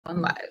On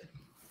live.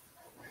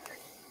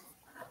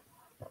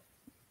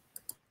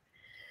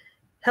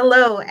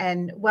 Hello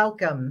and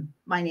welcome.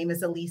 My name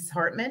is Elise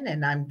Hartman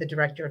and I'm the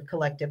Director of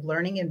Collective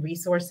Learning and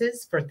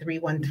Resources for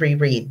 313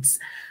 Reads.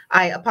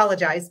 I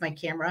apologize, my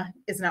camera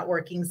is not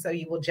working, so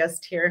you will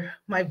just hear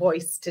my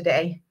voice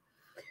today.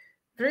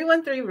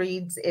 313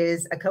 Reads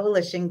is a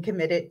coalition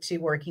committed to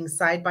working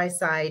side by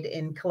side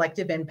in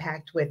collective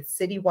impact with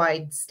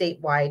citywide,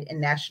 statewide, and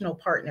national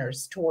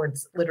partners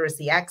towards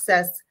literacy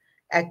access,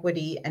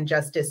 equity, and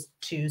justice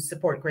to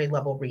support grade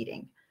level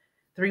reading.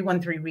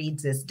 313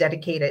 Reads is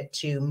dedicated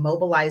to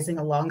mobilizing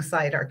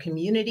alongside our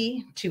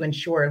community to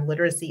ensure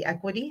literacy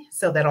equity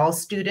so that all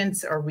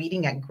students are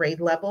reading at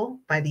grade level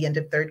by the end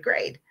of third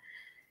grade.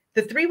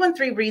 The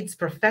 313 Reads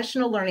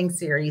Professional Learning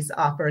Series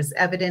offers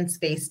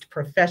evidence-based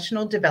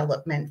professional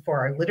development for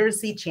our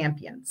literacy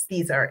champions.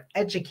 These are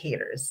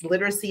educators,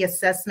 literacy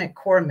assessment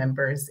corps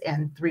members,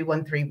 and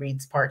 313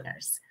 Reads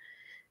partners.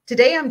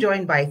 Today, I'm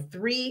joined by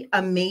three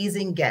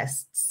amazing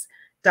guests,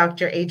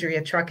 Dr.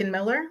 Andrea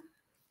Truckenmiller,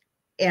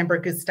 Amber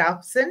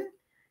Gustafson,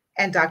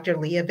 and Dr.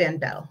 Leah van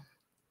Belle.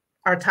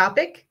 Our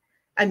topic,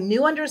 a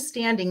new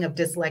understanding of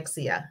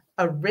dyslexia,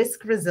 a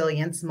risk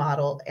resilience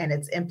model and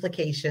its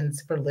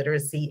implications for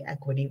literacy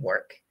equity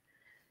work.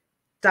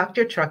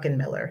 Dr.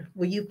 Truckenmiller,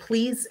 will you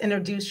please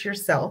introduce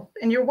yourself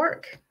and your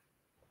work?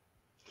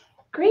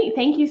 Great.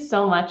 Thank you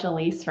so much,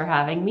 Elise, for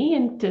having me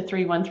and to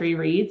 313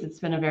 Reads.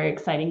 It's been a very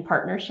exciting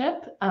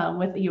partnership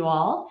with you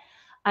all.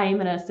 I am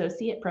an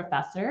associate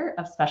professor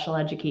of special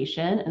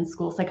education and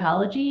school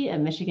psychology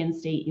at Michigan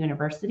State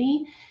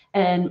University,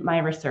 and my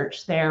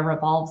research there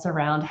revolves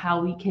around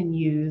how we can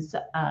use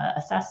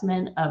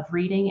assessment of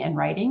reading and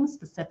writing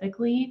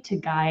specifically to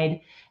guide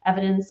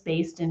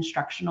evidence-based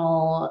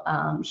instructional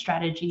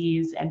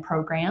strategies and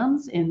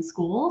programs in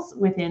schools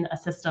within a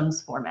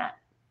systems format.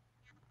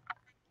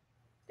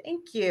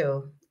 Thank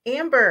you.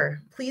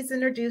 Amber, please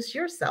introduce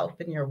yourself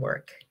and your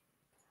work.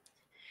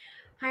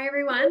 Hi,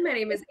 everyone. My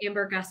name is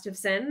Amber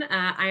Gustafson.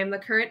 I am the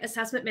current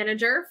assessment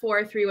manager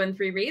for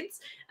 313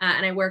 Reads,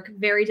 and I work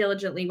very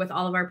diligently with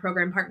all of our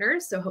program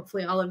partners. So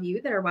hopefully all of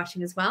you that are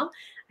watching as well,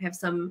 I have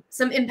some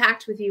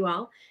impact with you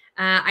all.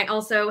 I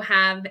also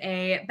have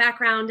a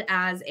background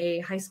as a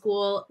high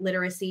school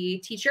literacy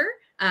teacher,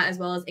 as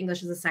well as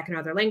English as a second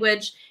other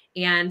language.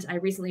 And I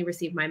recently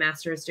received my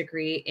master's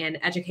degree in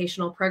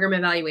educational program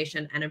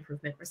evaluation and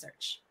improvement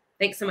research.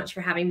 Thanks so much for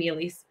having me,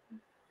 Elise.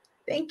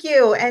 Thank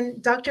you.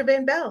 And Dr.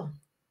 van Belle.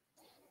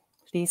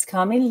 Please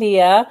call me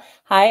Leah.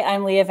 Hi,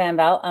 I'm Leah van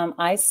Belle.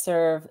 I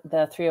serve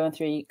the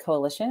 313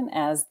 Coalition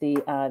as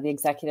the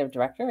executive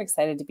director.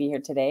 Excited to be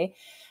here today.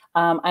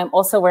 I'm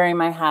also wearing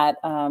my hat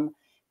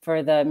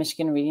for the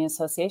Michigan Reading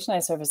Association. I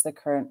serve as the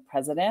current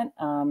president,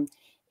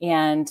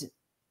 and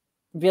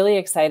really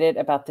excited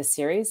about this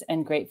series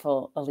and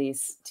grateful,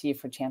 Elise, to you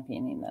for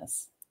championing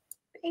this.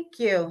 Thank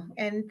you.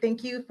 And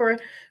thank you for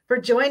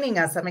joining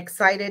us. I'm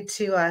excited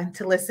to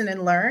listen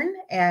and learn.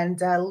 And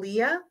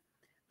Leah,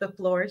 the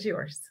floor is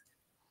yours.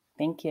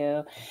 Thank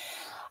you.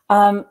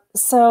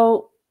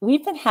 So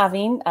we've been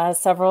having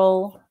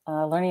several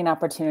learning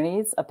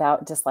opportunities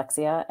about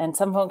dyslexia, and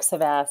some folks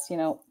have asked,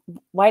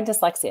 why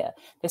dyslexia?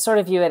 They sort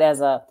of view it as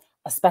a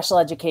special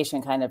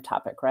education kind of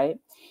topic, right?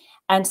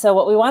 And so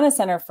what we want to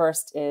center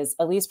first is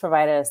Elise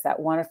provided us that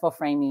wonderful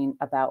framing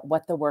about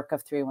what the work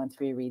of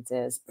 313 Reads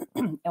is.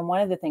 And one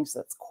of the things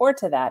that's core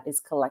to that is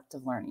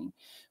collective learning.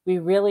 We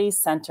really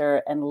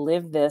center and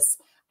live this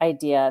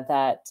idea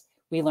that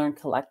we learn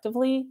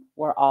collectively,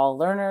 we're all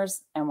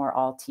learners and we're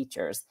all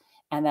teachers.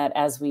 And that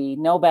as we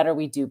know better,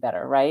 we do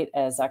better, right?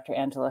 As Dr.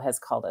 Angela has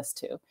called us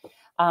to.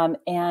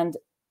 And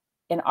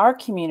in our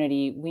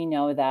community, we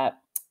know that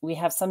we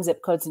have some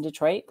zip codes in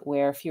Detroit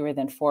where fewer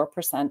than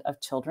 4%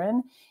 of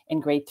children in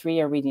grade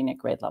 3 are reading at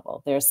grade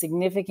level. There's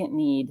significant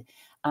need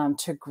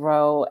to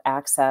grow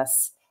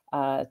access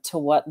to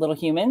what little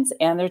humans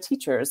and their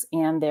teachers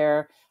and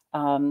their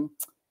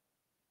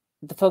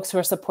the folks who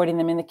are supporting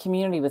them in the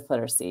community with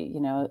literacy.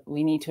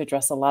 We need to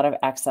address a lot of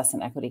access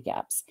and equity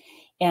gaps.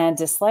 And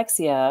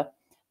dyslexia,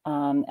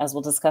 as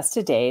we'll discuss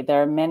today,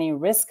 there are many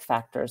risk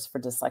factors for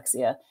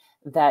dyslexia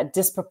that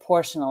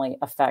disproportionately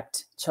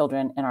affect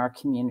children in our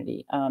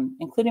community,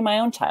 including my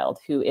own child,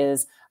 who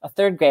is a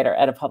third grader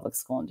at a public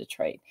school in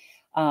Detroit.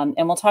 And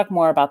we'll talk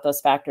more about those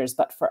factors.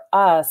 But for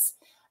us,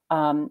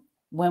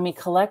 when we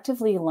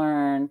collectively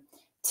learn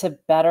to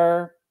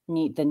better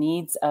meet the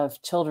needs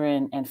of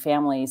children and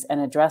families and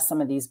address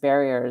some of these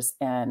barriers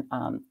and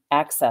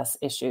access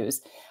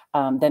issues,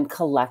 then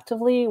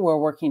collectively we're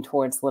working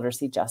towards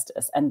literacy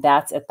justice. And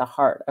that's at the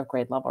heart of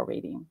grade level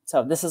reading.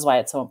 So this is why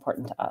it's so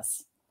important to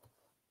us.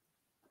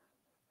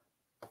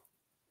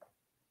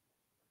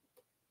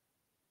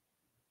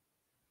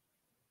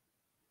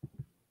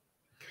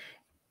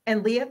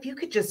 And Leah, if you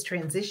could just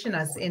transition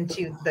us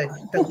into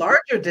the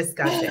larger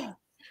discussion.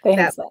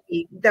 Thanks.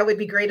 That would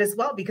be great as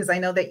well, because I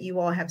know that you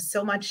all have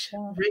so much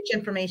rich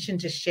information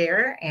to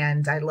share,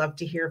 and I'd love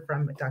to hear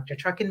from Dr.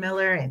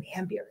 Truckenmiller and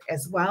Amber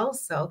as well.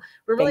 So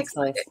we're really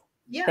excited.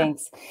 Yeah.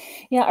 Thanks.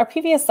 Yeah, our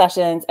previous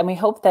sessions, and we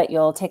hope that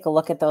you'll take a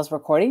look at those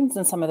recordings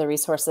and some of the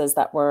resources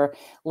that were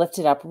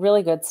lifted up.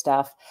 Really good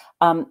stuff.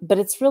 But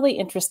it's really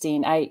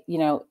interesting.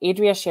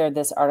 Andrea shared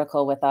this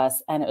article with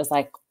us, and it was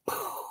like,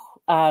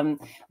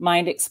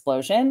 mind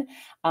explosion.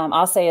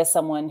 I'll say, as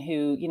someone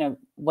who,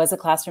 was a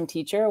classroom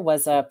teacher,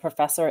 was a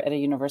professor at a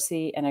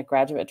university, and a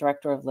graduate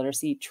director of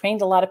literacy,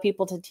 trained a lot of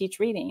people to teach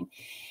reading,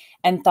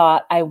 and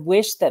thought, I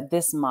wish that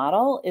this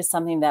model is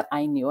something that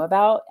I knew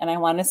about. And I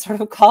want to sort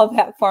of call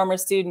back former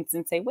students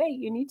and say, wait,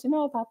 you need to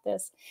know about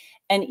this.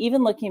 And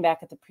even looking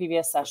back at the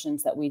previous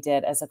sessions that we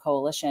did as a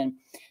coalition,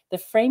 the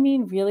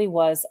framing really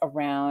was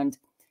around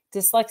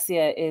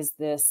dyslexia is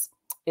this,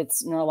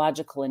 it's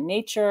neurological in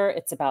nature.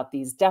 It's about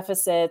these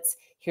deficits.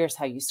 Here's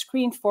how you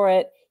screen for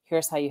it.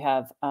 Here's how you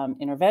have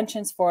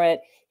interventions for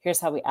it. Here's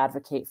how we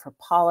advocate for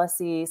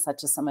policy,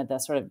 such as some of the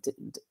sort of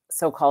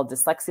so-called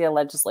dyslexia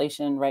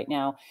legislation right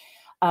now.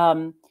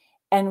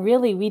 And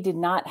really, we did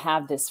not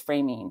have this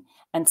framing.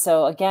 And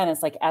so again,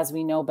 it's like, as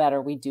we know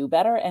better, we do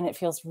better. And it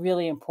feels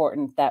really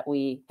important that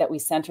we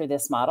center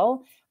this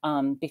model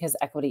because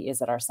equity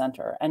is at our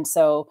center. And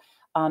so,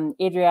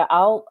 Andrea,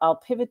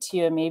 I'll pivot to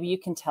you. Maybe you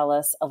can tell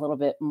us a little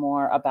bit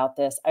more about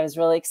this. I was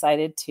really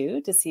excited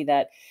too to see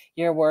that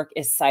your work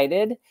is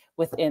cited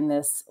within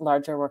this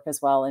larger work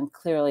as well. And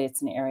clearly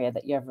it's an area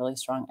that you have really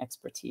strong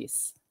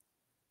expertise.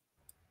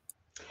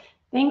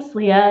 Thanks,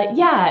 Leah.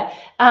 Yeah,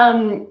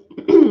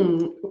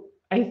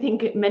 I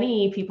think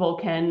many people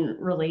can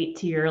relate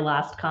to your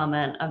last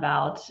comment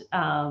about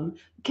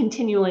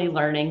continually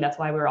learning. That's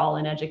why we're all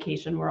in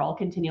education. We're all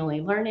continually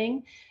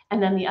learning.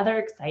 And then the other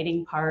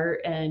exciting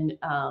part and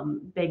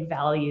big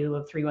value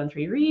of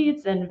 313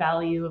 Reads and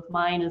value of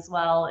mine as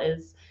well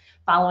is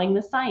following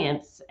the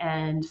science,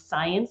 and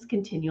science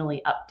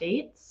continually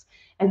updates.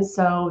 And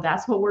so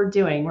that's what we're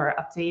doing. We're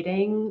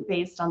updating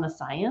based on the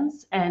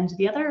science. And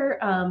the other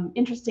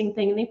interesting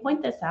thing, and they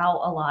point this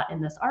out a lot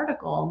in this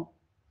article,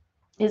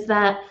 is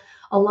that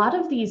a lot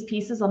of these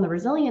pieces on the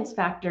resilience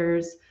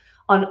factors,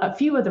 on a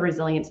few of the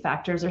resilience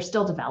factors, are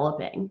still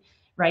developing,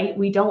 right?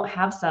 We don't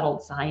have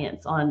settled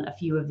science on a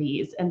few of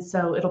these. And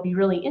so it'll be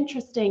really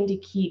interesting to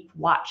keep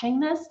watching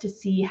this to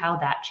see how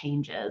that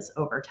changes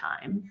over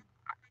time.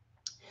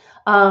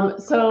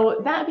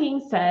 So that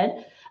being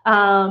said,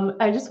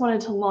 I just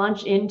wanted to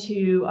launch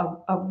into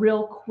a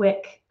real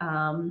quick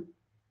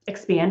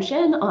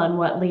expansion on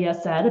what Leah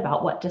said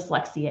about what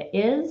dyslexia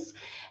is,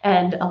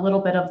 and a little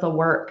bit of the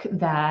work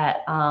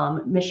that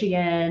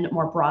Michigan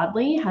more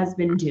broadly has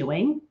been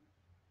doing.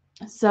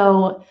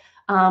 So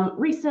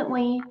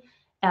recently,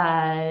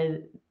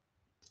 the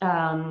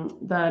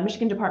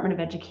Michigan Department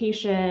of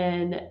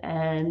Education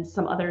and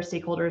some other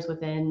stakeholders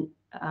within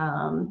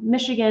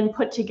Michigan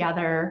put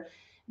together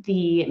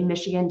the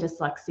Michigan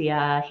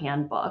Dyslexia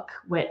Handbook,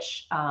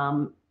 which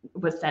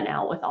was sent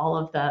out with all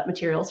of the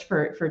materials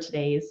for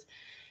today's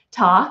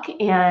talk.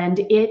 And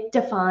it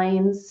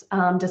defines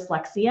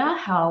dyslexia,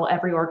 how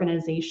every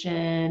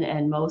organization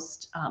and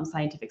most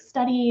scientific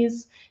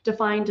studies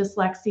define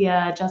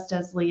dyslexia. Just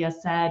as Leah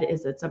said,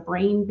 it's a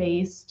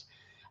brain-based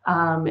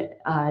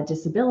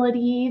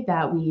disability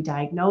that we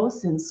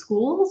diagnose in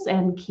schools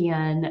and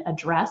can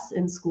address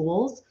in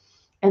schools.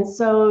 And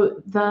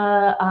so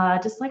the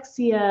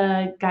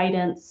dyslexia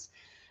guidance,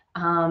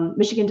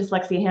 Michigan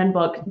Dyslexia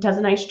Handbook, does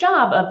a nice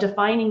job of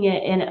defining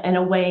it in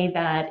a way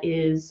that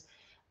is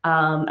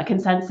a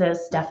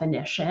consensus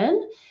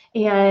definition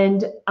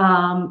and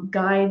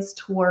guides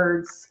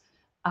towards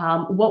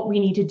what we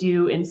need to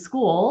do in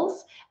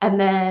schools. And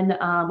then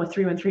with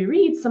 313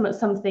 Reads,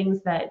 some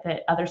things that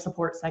other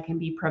supports that can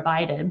be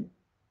provided.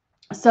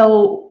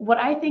 So what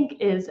I think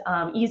is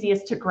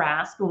easiest to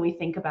grasp when we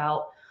think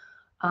about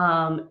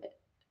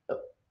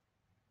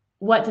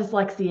what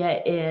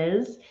dyslexia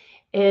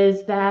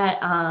is that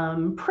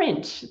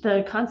print,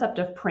 the concept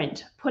of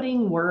print,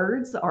 putting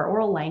words or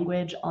oral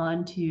language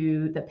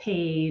onto the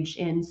page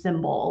in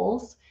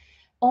symbols,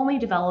 only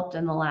developed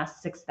in the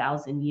last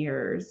 6,000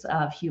 years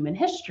of human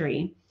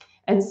history.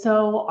 And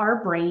so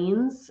our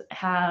brains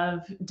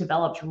have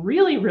developed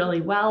really,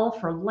 really well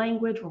for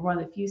language. We're one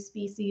of the few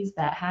species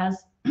that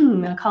has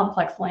a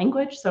complex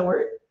language. So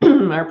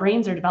our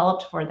brains are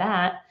developed for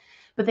that,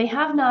 but they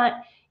have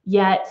not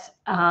yet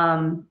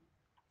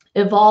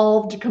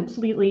evolved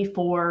completely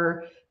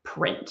for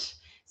print.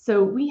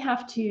 So we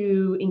have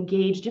to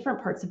engage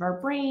different parts of our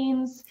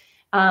brains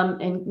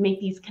and make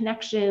these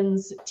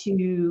connections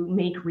to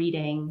make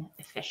reading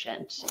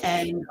efficient.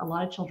 And a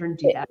lot of children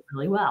do that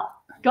really well.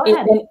 Go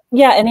ahead.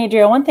 And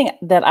Andrea, one thing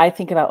that I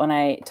think about when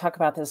I talk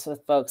about this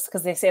with folks,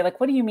 because they say,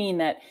 like, what do you mean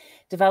that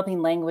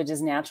developing language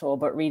is natural,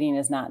 but reading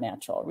is not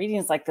natural? Reading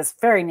is like this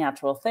very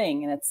natural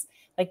thing. And it's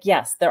like,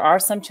 yes, there are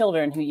some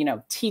children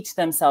who, teach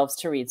themselves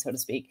to read, so to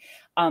speak,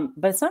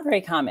 but it's not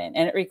very common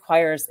and it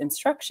requires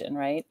instruction,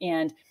 right?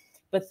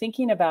 But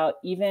thinking about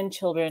even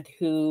children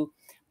who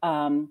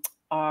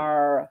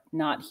are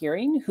not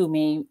hearing, who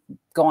may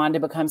go on to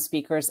become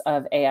speakers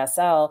of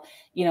ASL,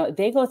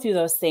 they go through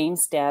those same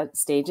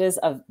stages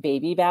of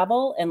baby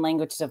babble and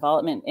language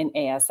development in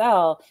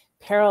ASL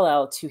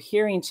parallel to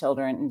hearing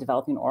children and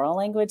developing oral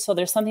language. So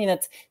there's something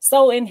that's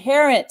so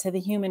inherent to the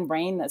human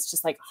brain that's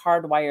just like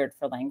hardwired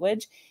for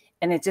language.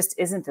 And it just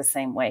isn't the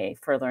same way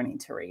for learning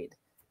to read.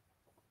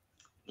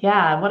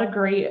 Yeah, what a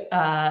great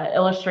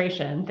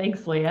illustration.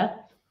 Thanks, Leah.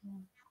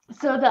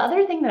 So the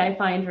other thing that I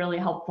find really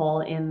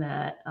helpful in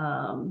that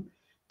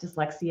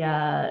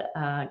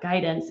dyslexia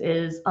guidance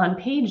is on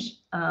page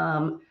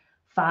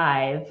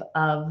 5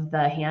 of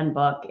the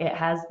handbook. It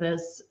has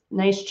this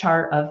nice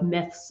chart of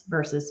myths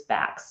versus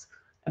facts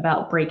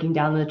about breaking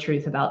down the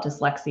truth about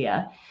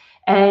dyslexia.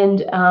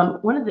 And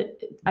all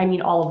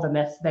of the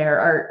myths there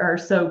are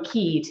so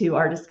key to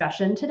our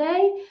discussion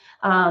today.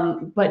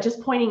 But just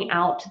pointing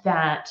out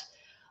that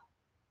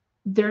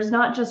there's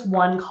not just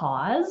one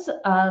cause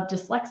of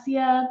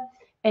dyslexia,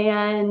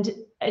 and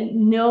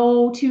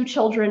no two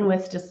children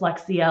with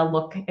dyslexia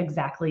look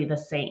exactly the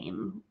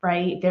same,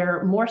 right?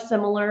 They're more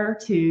similar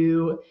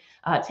to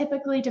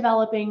typically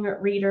developing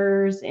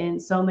readers in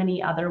so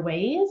many other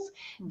ways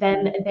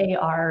than they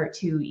are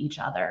to each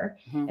other.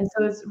 And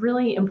so it's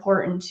really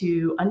important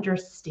to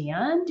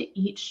understand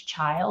each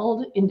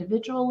child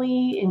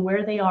individually and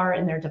where they are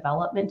in their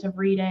development of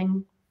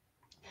reading.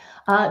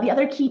 The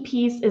other key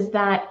piece is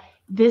that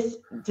this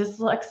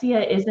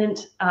dyslexia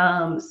isn't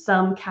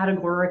some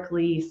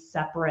categorically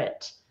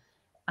separate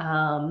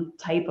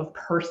type of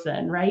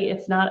person, right?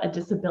 It's not a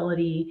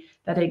disability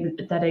that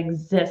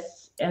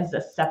exists as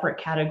a separate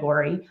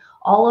category.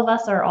 All of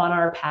us are on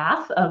our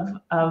path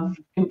of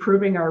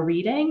improving our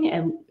reading,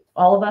 and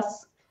all of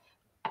us,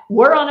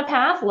 we're on a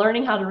path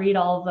learning how to read.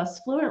 All of us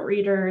fluent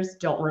readers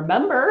don't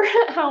remember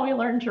how we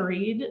learned to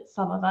read,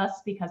 some of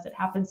us, because it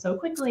happened so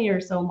quickly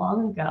or so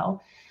long ago.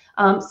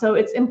 So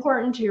it's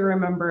important to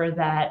remember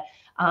that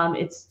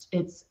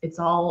it's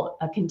all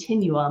a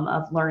continuum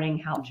of learning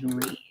how to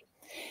read.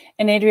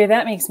 And Andrea,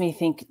 that makes me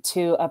think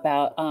too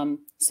about,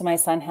 so my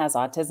son has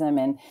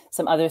autism and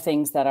some other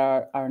things that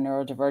are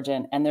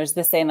neurodivergent. And there's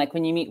this saying, like,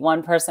 when you meet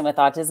one person with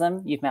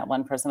autism, you've met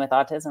one person with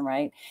autism,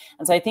 right?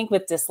 And so I think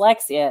with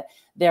dyslexia,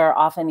 there are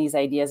often these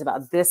ideas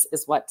about this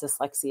is what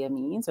dyslexia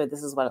means, or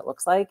this is what it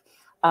looks like.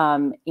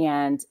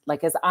 And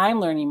like, as I'm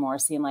learning more,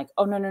 seeing like,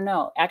 oh,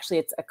 no, actually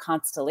it's a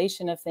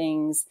constellation of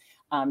things.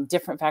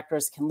 Different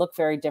factors can look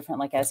very different,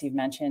 like as you've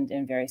mentioned,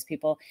 in various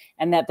people,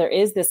 and that there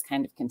is this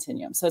kind of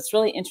continuum. So it's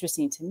really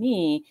interesting to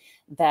me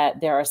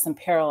that there are some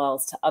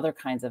parallels to other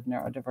kinds of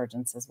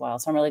neurodivergence as well.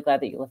 So I'm really glad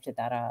that you lifted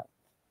that up.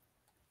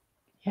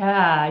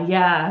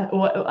 Yeah.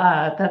 Well,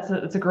 that's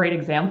a great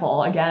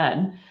example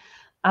again.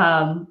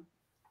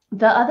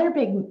 The other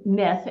big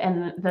myth,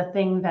 and the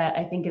thing that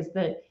I think is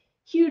the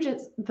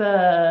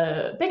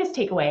biggest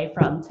takeaway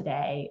from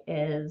today,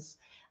 is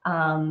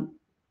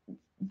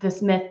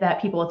this myth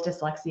that people with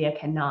dyslexia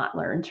cannot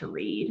learn to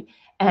read.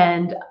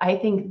 And I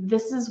think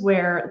this is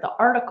where the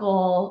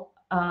article,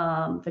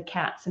 the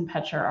Katz and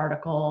Petscher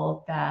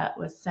article that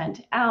was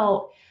sent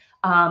out,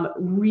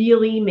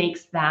 really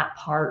makes that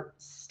part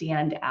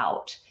stand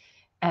out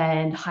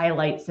and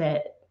highlights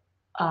it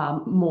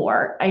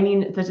more. I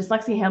mean, the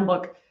Dyslexia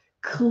Handbook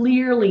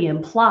clearly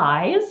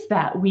implies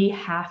that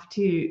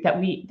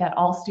that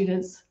all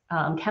students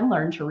can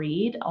learn to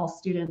read.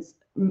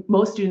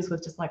 Most students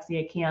with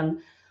dyslexia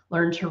can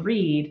learn to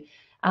read.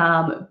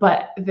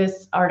 But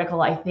this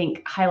article, I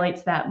think,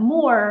 highlights that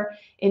more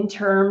in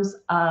terms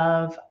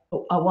of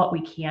what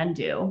we can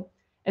do.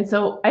 And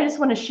so I just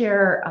want to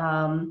share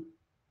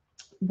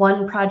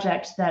one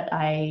project that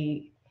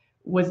I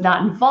was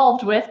not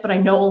involved with, but I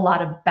know a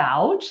lot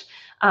about.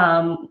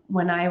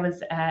 When I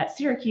was at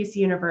Syracuse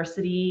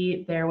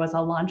University, there was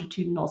a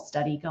longitudinal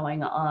study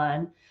going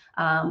on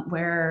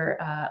where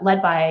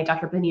led by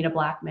Dr. Benita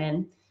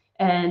Blackman,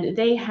 and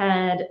they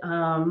had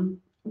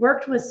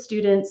worked with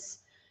students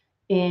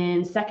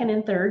in 2nd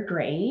and 3rd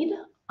grade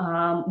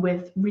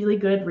with really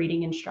good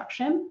reading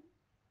instruction,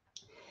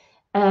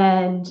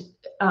 and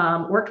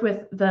worked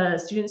with the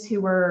students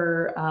who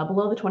were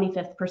below the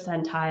 25th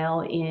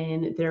percentile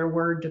in their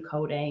word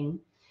decoding,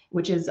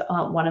 which is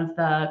one of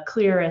the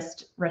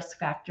clearest risk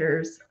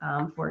factors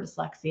for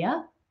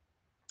dyslexia.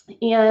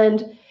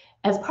 And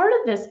as part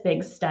of this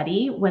big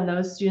study, when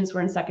those students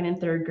were in 2nd and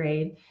 3rd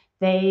grade,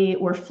 they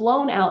were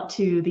flown out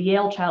to the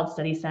Yale Child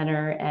Study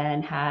Center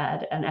and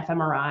had an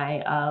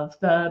fMRI of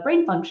the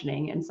brain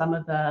functioning, and some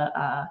of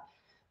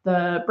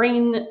the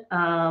brain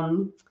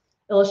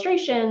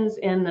illustrations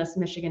in this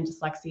Michigan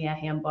Dyslexia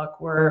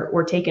Handbook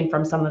were taken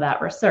from some of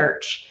that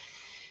research.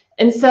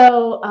 And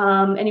so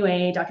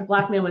anyway, Dr.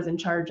 Blackman was in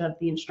charge of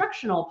the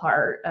instructional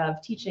part of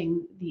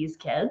teaching these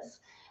kids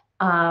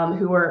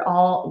who were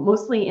all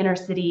mostly inner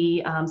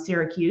city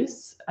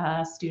Syracuse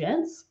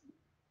students.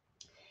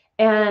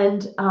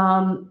 And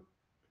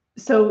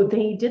so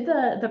they did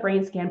the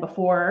brain scan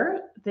before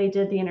they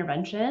did the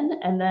intervention,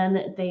 and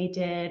then they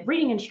did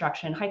reading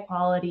instruction, high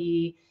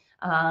quality,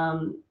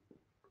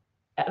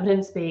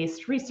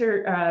 evidence-based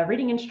research,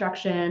 reading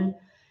instruction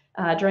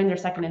during their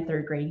 2nd and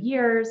 3rd grade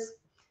years.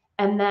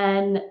 And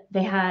then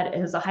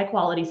it was a high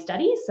quality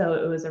study. So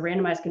it was a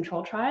randomized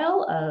control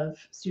trial of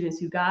students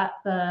who got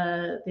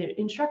the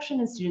instruction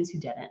and students who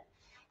didn't.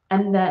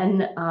 And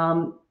then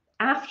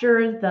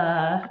after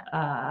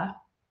the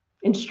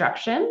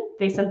instruction,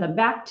 they sent them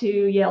back to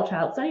Yale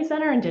Child Study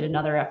Center and did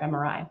another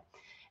fMRI.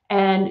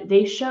 And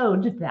they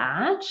showed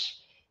that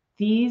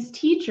these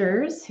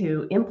teachers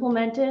who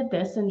implemented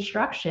this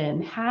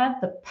instruction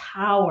had the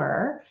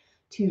power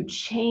to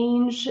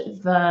change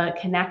the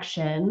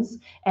connections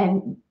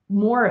and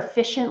more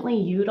efficiently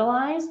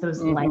utilize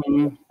those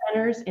language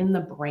centers in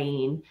the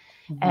brain.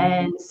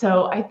 And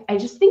so I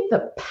just think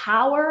the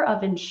power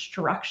of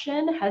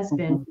instruction has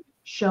been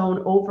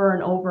shown over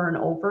and over and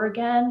over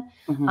again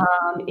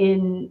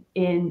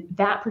in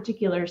that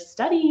particular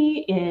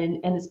study, and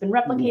it's been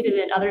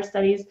replicated in other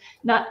studies.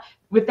 Not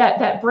with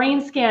that brain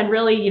scan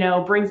really,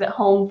 brings it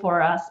home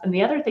for us. And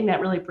the other thing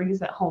that really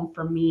brings it home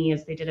for me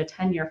is they did a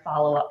 10-year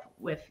follow-up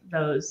with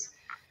those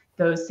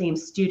same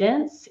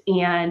students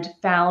and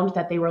found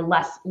that they were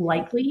less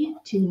likely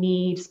to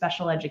need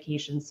special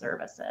education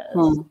services.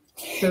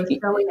 So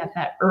showing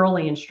that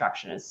early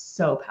instruction is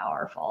so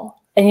powerful.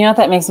 And what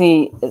that makes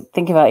me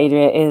think about,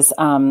 Andrea, is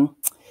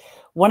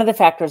one of the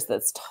factors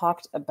that's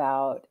talked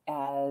about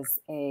as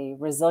a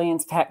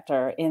resilience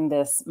factor in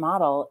this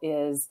model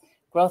is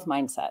growth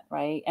mindset,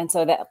 right? And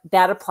so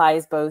that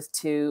applies both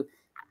to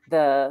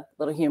the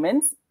little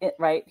humans,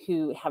 right,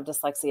 who have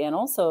dyslexia, and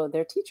also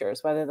their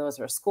teachers, whether those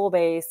are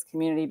school-based,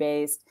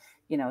 community-based,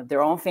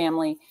 their own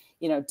family.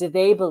 Do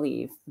they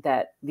believe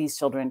that these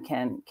children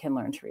can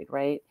learn to read,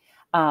 right?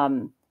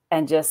 And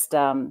just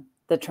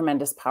the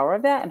tremendous power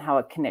of that and how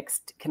it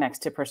connects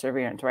to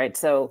perseverance, right?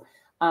 So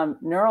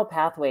neural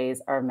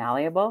pathways are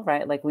malleable,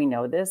 right? Like we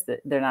know this, that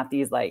they're not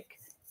these like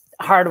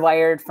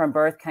hardwired from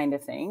birth kind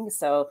of thing.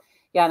 So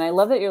yeah, and I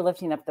love that you're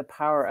lifting up the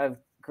power of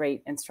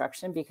great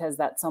instruction, because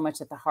that's so much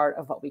at the heart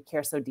of what we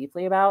care so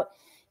deeply about.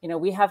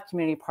 We have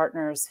community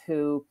partners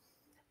who,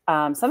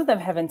 some of them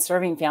have been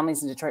serving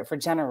families in Detroit for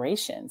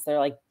generations. They're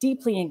like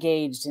deeply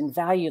engaged and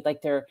valued,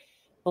 like they're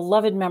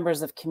beloved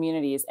members of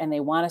communities, and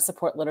they want to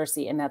support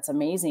literacy, and that's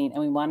amazing.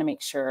 And we want to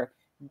make sure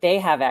they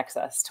have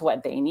access to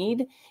what they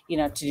need,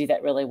 to do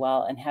that really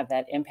well and have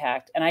that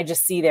impact. And I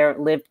just see their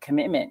lived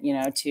commitment,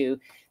 to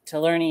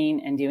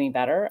learning and doing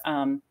better.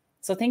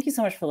 So thank you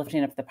so much for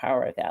lifting up the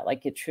power of that.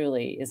 Like, it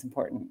truly is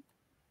important.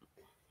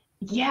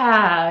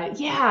 Yeah.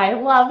 I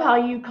love how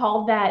you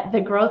called that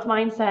the growth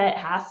mindset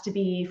has to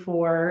be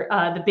for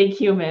the big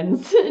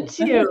humans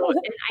too. And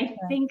I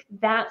think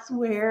that's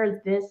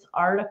where this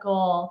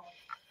article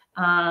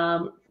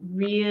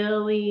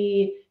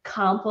really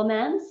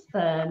complements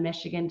the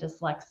Michigan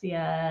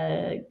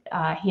Dyslexia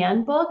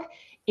handbook,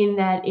 in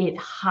that it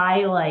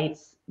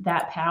highlights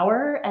that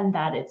power and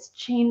that it's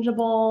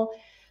changeable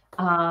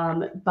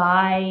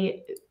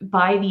by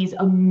these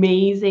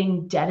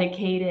amazing,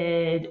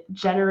 dedicated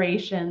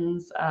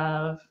generations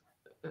of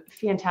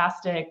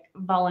fantastic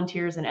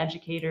volunteers and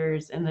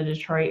educators in the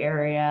Detroit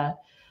area.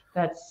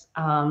 That's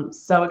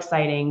so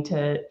exciting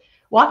to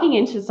walking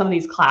into some of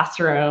these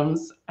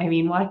classrooms. I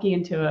mean, walking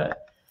into a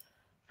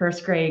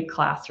first grade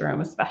classroom,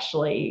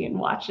 especially, and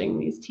watching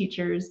these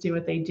teachers do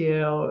what they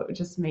do, it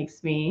just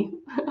makes my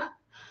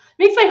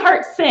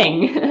heart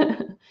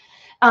sing.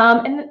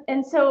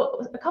 And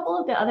so a couple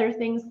of the other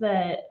things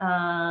that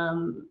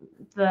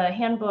the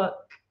handbook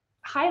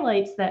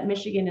highlights that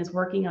Michigan is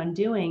working on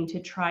doing to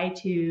try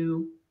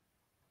to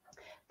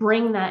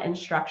bring that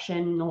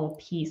instructional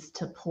piece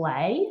to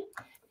play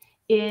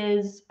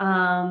is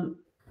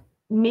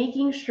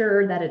making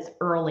sure that it's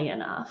early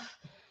enough.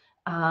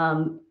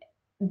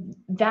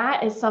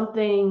 That is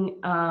something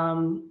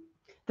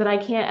that I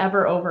can't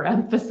ever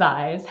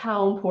overemphasize,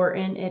 how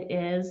important it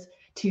is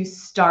to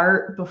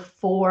start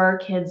before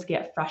kids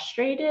get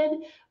frustrated,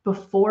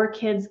 before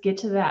kids and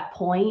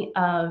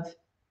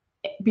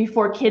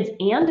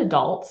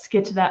adults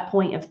get to that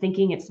point of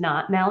thinking it's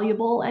not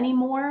malleable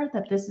anymore,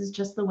 that this is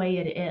just the way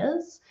it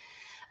is.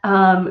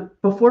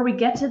 Before we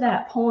get to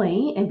that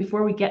point, and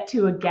before we get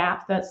to a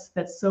gap that's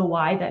so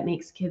wide that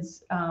makes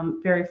kids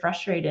very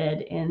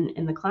frustrated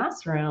in the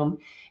classroom,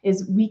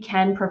 is we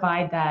can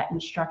provide that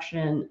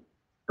instruction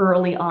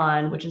early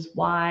on, which is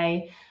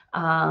why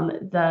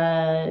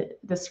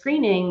the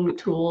screening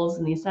tools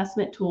and the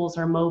assessment tools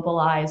are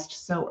mobilized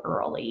so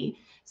early.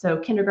 So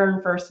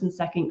kindergarten, first and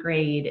second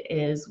grade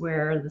is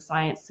where the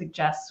science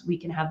suggests we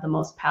can have the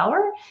most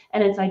power,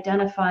 and it's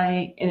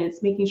identifying and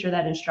it's making sure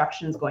that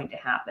instruction is going to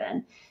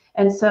happen.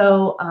 And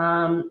so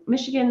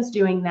Michigan's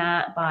doing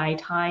that by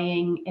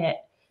tying it,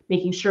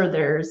 making sure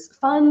there's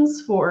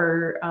funds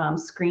for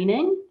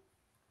screening.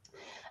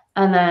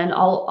 And then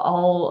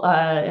I'll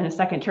in a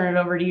second turn it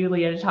over to you,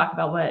 Leah, to talk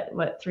about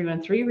what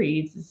 313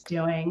 Reads is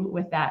doing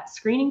with that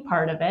screening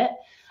part of it.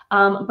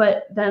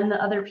 But then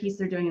the other piece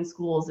they're doing in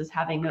schools is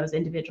having those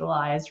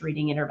individualized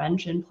reading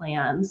intervention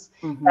plans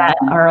that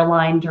are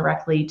aligned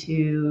directly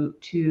to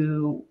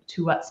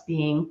what's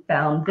being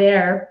found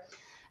there.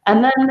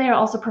 And then they're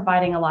also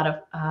providing a lot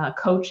of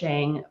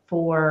coaching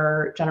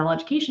for general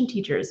education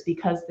teachers,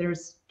 because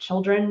there's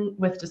children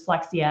with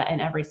dyslexia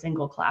in every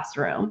single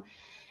classroom.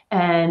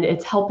 And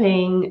it's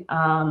helping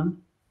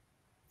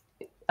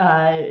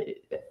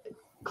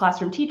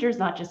classroom teachers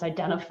not just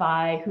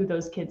identify who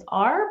those kids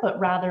are, but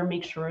rather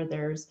make sure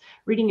there's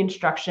reading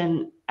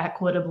instruction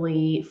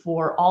equitably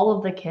for all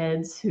of the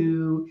kids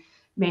who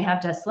may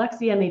have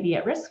dyslexia, may be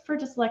at risk for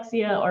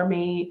dyslexia, or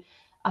may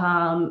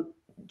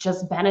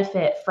just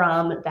benefit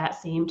from that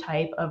same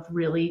type of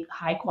really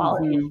high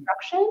quality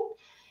instruction.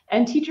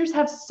 And teachers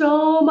have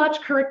so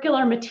much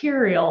curricular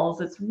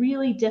materials, it's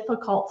really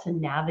difficult to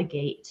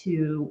navigate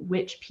to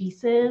which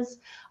pieces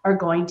are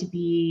going to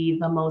be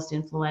the most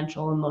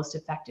influential and most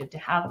effective to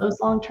have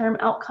those long-term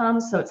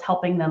outcomes. So it's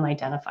helping them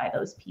identify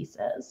those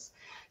pieces.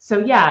 So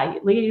yeah,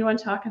 Leah, you want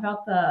to talk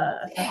about the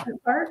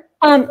assessment part?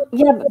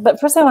 Yeah, but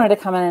first I wanted to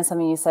comment on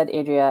something you said,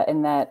 Andrea,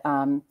 in that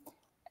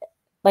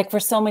like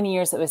for so many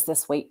years, it was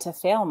this wait to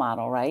fail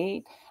model,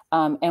 right?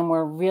 And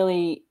we're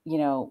really,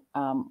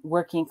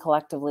 working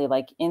collectively,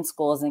 like in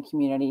schools and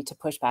community, to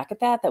push back at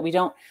that we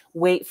don't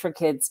wait for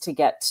kids to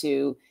get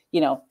to,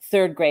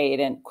 third grade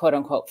and quote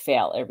unquote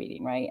fail at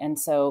reading, right? And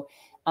so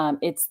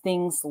it's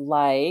things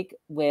like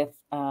with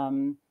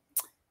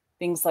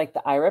things like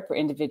the IRIP, or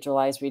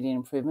individualized reading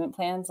improvement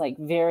plans, like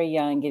very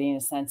young, getting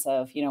a sense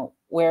of,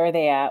 where are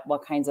they at,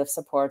 what kinds of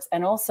supports,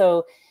 and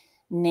also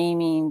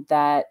naming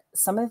that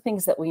some of the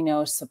things that we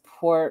know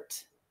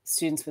support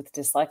students with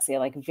dyslexia,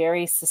 like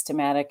very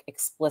systematic,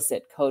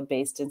 explicit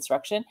code-based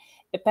instruction,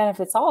 it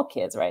benefits all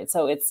kids, right?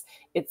 So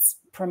it's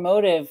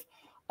promotive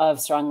of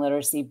strong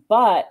literacy,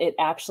 but it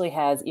actually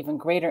has even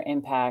greater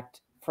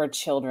impact for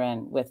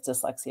children with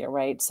dyslexia,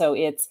 right? So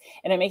and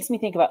it makes me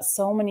think about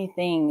so many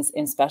things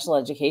in special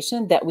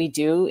education that we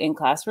do in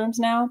classrooms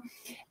now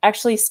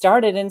actually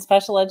started in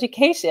special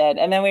education.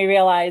 And then we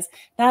realize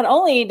not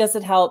only does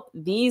it help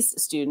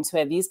these students who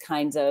have these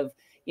kinds of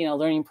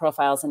learning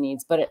profiles and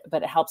needs, but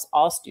it helps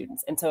all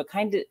students. And so it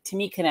kind of, to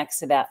me, connects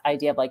to that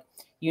idea of like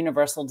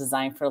universal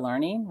design for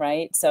learning,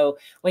 right? So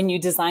when you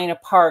design a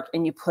park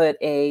and you put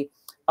a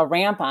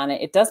ramp on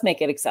it, it does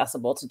make it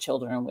accessible to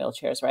children in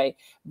wheelchairs, right?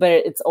 But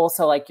it's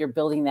also like you're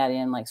building that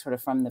in like sort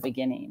of from the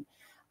beginning.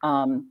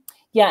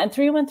 Yeah, and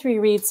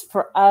 313 Reads,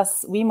 for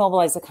us, we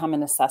mobilize a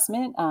common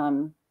assessment.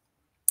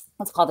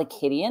 It's called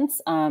Acadience.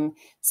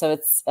 So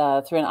it's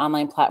through an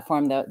online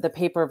platform. The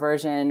paper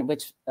version,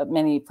 which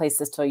many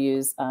places still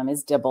use,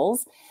 is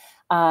Dibbles.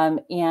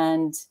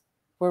 And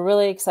we're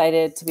really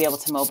excited to be able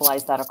to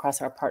mobilize that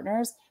across our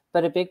partners.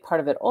 But a big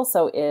part of it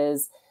also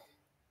is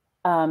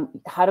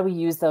how do we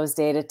use those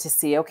data to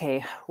see,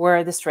 okay, where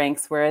are the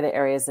strengths, where are the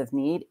areas of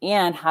need,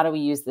 and how do we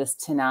use this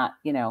to not,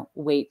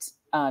 wait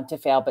to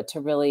fail, but to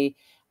really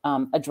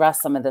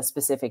address some of the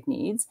specific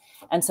needs.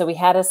 And so we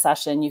had a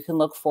session, you can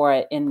look for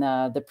it in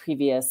the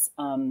previous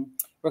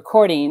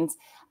recordings.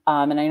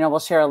 And I know we'll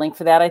share a link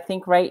for that, I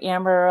think, right,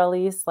 Amber or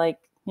Elise? Like,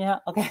 yeah,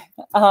 okay.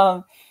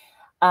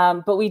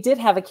 But we did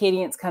have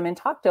Acadience come and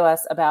talk to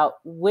us about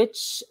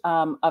which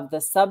of the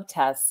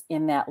subtests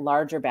in that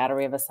larger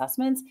battery of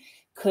assessments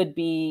could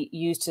be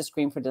used to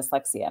screen for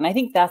dyslexia. And I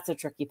think that's the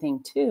tricky thing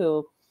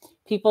too.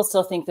 People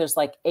still think there's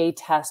like a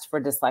test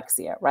for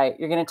dyslexia, right?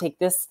 You're going to take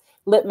this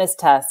litmus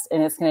test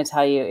and it's going to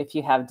tell you if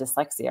you have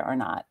dyslexia or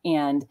not.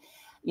 And,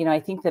 I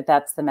think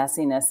that's the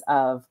messiness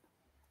of,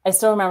 I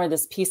still remember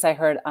this piece I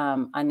heard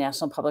on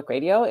National Public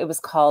Radio. It was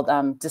called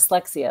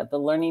Dyslexia, the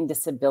learning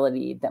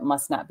disability that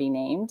must not be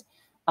named.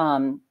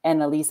 And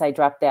Elise, I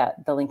dropped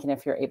the link in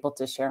if you're able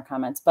to share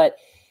comments, but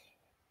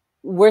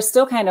we're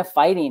still kind of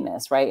fighting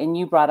this, right? And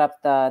you brought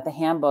up the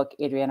handbook,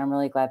 Adrienne. I'm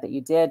really glad that you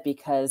did,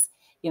 because,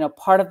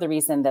 part of the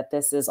reason that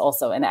this is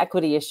also an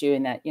equity issue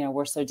and that,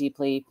 we're so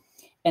deeply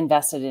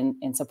invested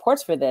in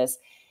supports for this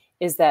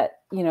is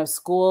that,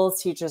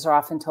 schools, teachers are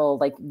often told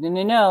like,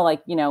 no,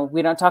 like,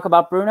 we don't talk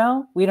about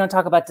Bruno. We don't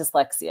talk about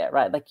dyslexia,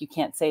 right? Like you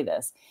can't say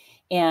this.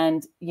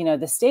 And,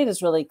 the state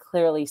is really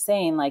clearly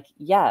saying like,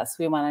 yes,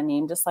 we want to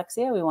name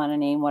dyslexia. We want to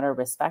name what are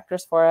risk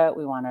factors for it.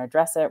 We want to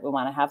address it. We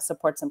want to have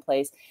supports in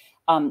place.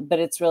 But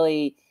it's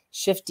really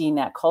shifting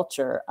that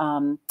culture.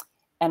 And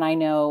I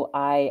know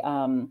I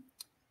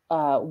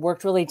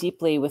worked really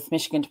deeply with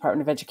Michigan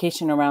Department of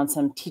Education around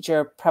some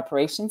teacher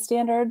preparation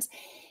standards.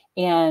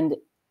 And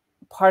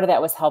part of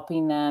that was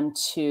helping them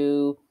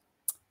to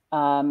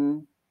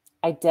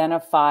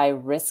identify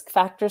risk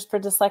factors for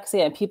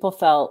dyslexia. And people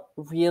felt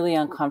really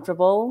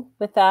uncomfortable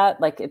with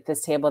that, like at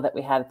this table that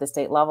we had at the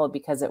state level,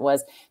 because it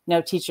was,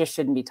 no, teachers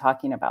shouldn't be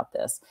talking about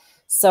this.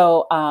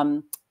 So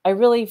I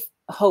really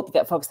hope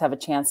that folks have a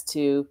chance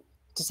to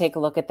take a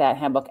look at that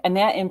handbook. And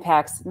that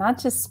impacts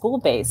not just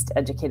school-based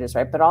educators,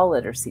 right, but all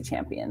literacy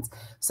champions.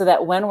 So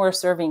that when we're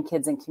serving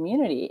kids in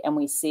community and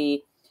we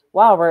see,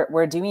 wow,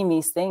 we're doing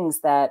these things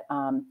that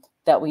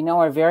that we know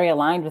are very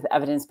aligned with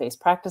evidence-based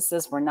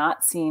practices, we're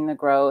not seeing the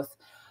growth.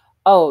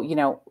 Oh,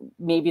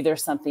 maybe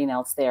there's something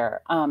else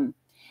there. And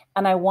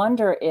I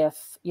wonder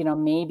if,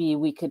 maybe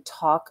we could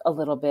talk a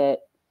little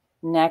bit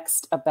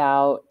next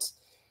about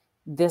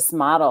this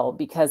model,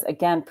 because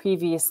again,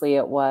 previously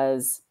it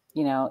was,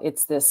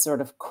 it's this sort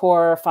of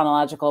core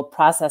phonological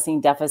processing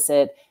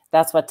deficit.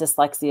 That's what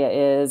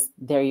dyslexia is.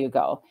 There you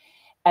go.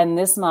 And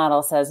this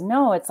model says,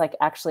 no, it's like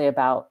actually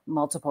about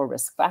multiple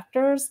risk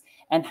factors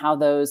and how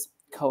those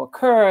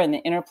co-occur and the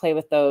interplay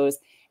with those.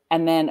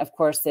 And then, of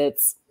course,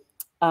 it's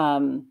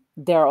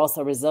there are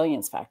also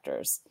resilience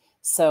factors.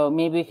 So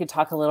maybe we could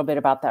talk a little bit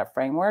about that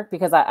framework,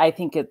 because I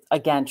think it,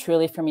 again,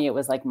 truly for me, it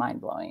was like mind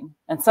blowing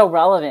and so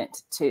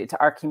relevant to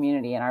our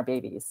community and our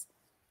babies.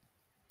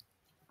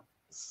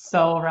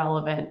 So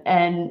relevant.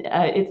 And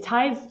it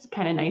ties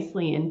kind of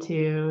nicely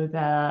into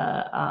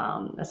the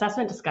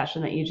assessment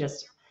discussion that you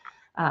just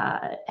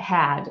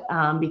had,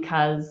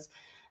 because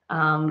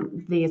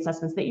the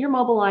assessments that you're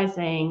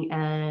mobilizing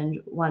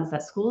and ones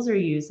that schools are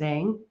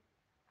using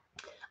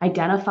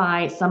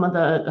identify some of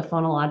the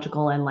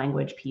phonological and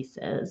language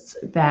pieces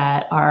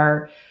that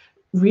are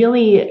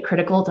really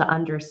critical to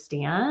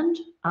understand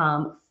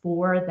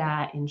for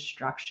that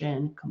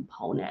instruction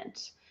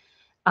component.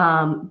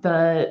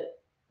 The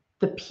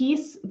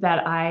piece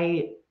that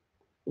I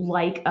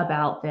like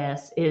about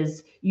this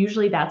is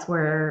usually that's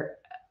where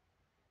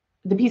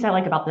the piece I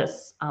like about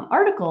this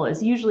article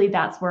is usually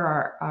that's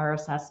where our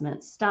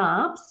assessment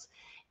stops.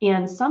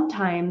 And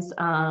sometimes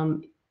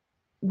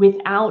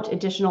without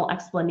additional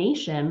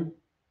explanation,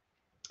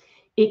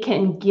 it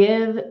can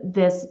give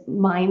this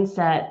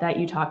mindset that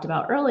you talked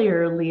about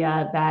earlier,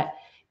 Leah, that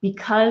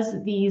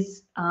because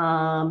these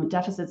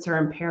deficits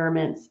or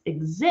impairments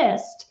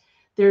exist,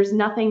 there's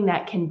nothing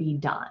that can be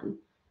done.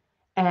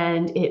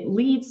 And it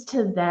leads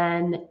to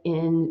then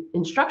in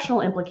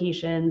instructional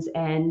implications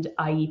and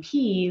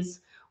IEPs,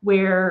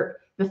 where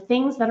the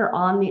things that are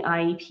on the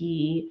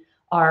IEP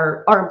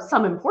are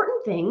some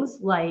important things,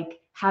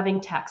 like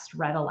having text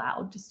read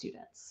aloud to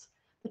students.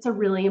 It's a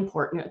really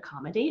important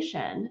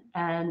accommodation,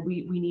 and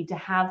we need to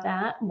have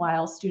that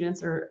while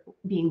students are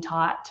being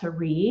taught to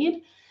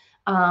read,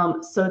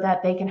 so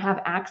that they can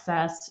have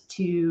access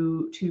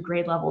to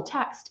grade level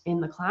text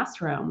in the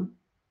classroom.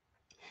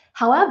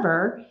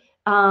 However,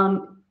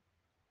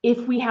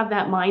 if we have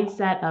that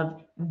mindset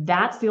of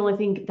that's the only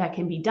thing that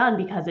can be done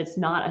because it's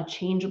not a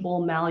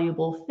changeable,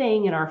 malleable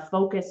thing, and our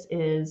focus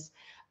is,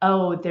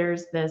 oh,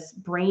 there's this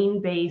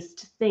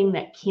brain-based thing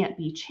that can't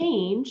be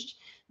changed,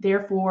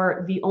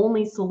 therefore the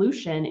only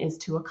solution is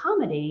to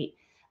accommodate,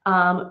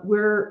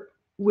 we're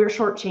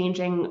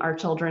shortchanging our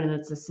children, and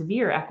it's a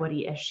severe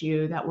equity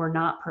issue that we're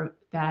not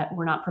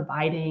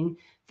providing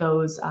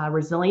those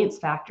resilience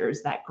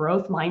factors, that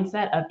growth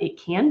mindset of it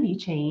can be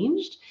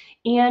changed,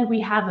 and we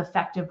have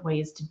effective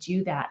ways to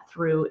do that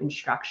through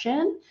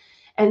instruction.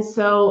 And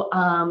so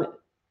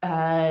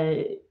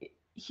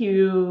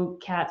Hugh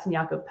Katz and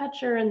Yaacov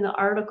Petscher in the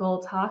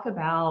article talk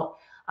about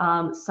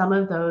some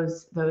of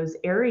those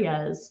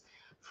areas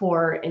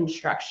for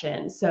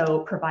instruction. So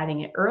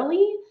providing it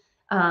early,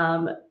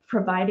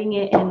 providing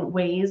it in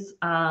ways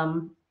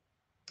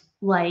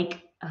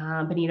like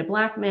Benita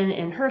Blackman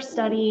in her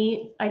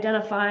study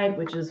identified,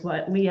 which is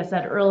what Leah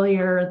said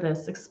earlier,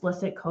 this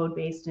explicit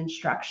code-based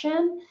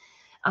instruction.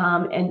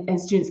 And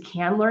students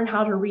can learn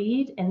how to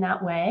read in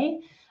that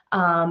way.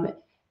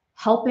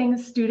 Helping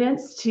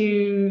students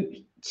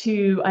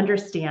to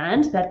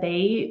understand that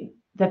they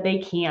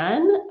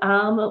can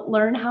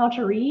learn how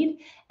to read,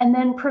 and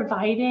then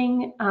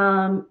providing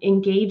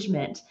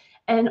engagement.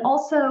 And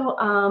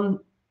also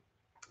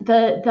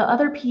the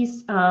other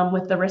piece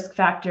with the risk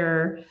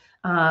factor,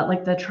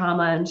 like the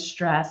trauma and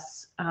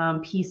stress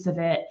piece of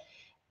it,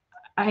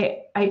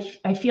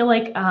 I feel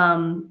like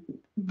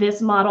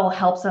this model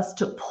helps us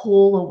to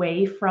pull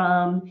away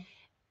from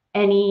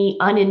any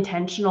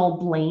unintentional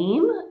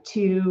blame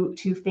to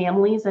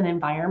families and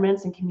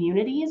environments and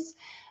communities,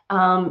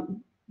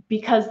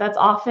 because that's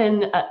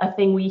often a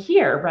thing we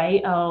hear,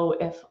 right? Oh,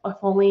 if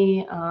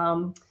only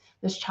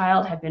this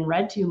child had been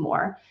read to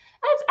more.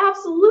 That's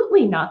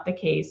absolutely not the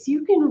case.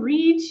 You can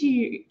read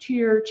to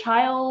your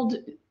child.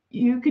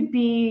 You could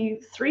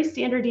be 3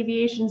 standard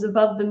deviations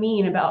above the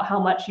mean about how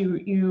much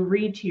you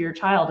read to your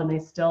child, and they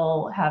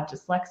still have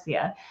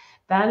dyslexia.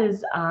 That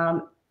is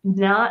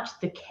not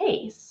the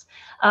case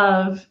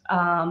of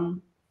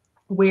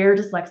where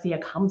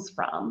dyslexia comes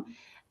from.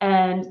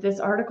 And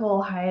this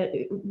article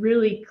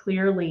really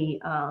clearly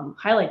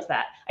highlights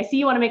that. I see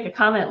you want to make a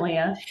comment,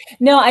 Leah.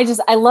 No,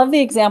 I love the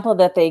example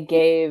that they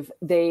gave.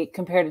 They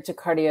compared it to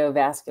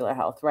cardiovascular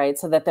health, right?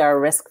 So that there are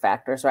risk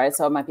factors, right?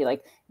 So it might be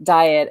like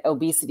diet,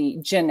 obesity,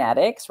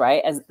 genetics,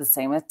 right? As the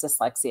same with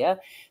dyslexia.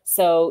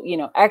 So,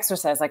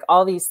 exercise, like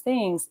all these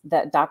things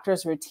that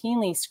doctors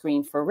routinely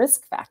screen for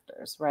risk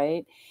factors,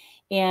 right?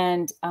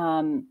 And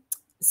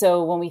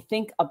so when we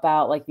think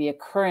about like the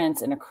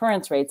occurrence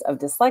rates of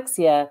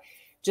dyslexia,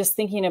 just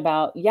thinking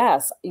about,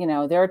 yes,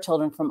 there are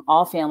children from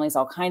all families,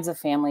 all kinds of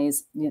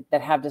families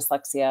that have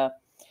dyslexia,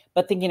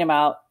 but thinking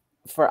about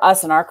for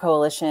us in our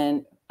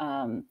coalition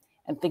and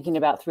thinking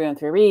about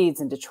 313 Reads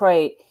in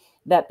Detroit,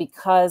 that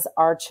because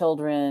our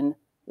children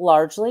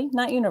largely,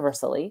 not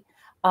universally,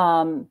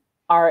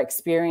 are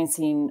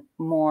experiencing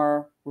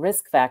more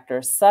risk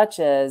factors, such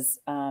as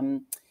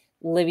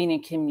living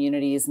in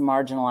communities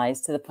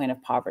marginalized to the point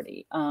of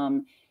poverty,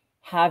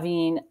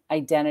 having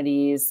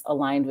identities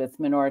aligned with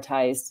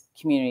minoritized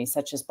communities,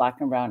 such as Black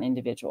and Brown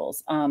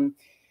individuals,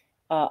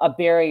 a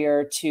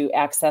barrier to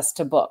access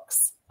to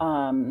books,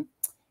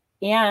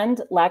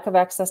 and lack of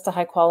access to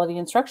high quality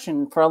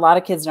instruction for a lot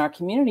of kids in our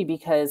community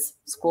because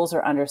schools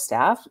are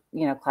understaffed,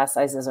 class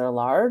sizes are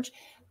large,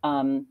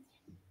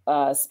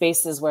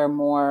 spaces where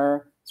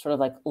more sort of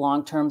like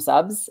long-term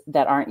subs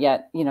that aren't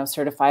yet,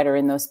 certified or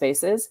in those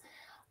spaces,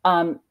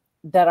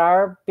 that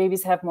our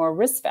babies have more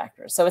risk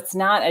factors. So it's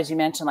not, as you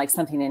mentioned, like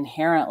something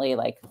inherently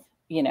like,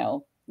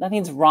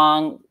 nothing's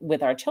wrong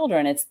with our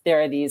children.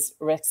 There are these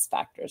risk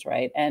factors,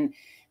 right? And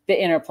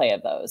the interplay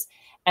of those.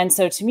 And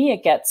so to me,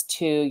 it gets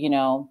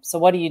to, so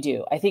what do you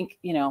do? I think,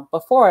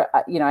 before,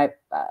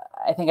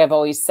 I think I've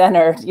always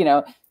centered,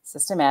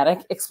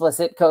 systematic,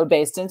 explicit,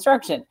 code-based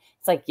instruction.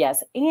 It's like,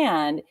 yes.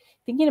 And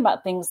thinking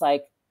about things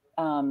like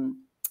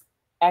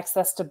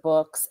access to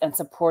books and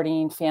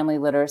supporting family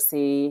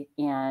literacy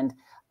and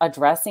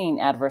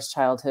addressing adverse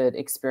childhood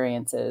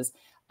experiences,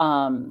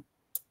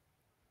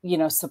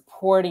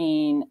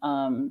 supporting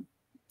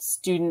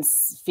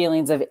students'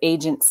 feelings of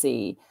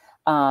agency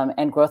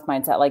and growth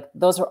mindset. Like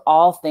those are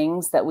all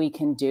things that we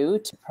can do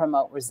to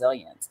promote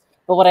resilience.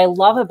 But what I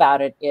love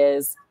about it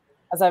is,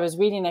 as I was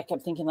reading, I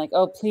kept thinking like,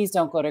 oh, please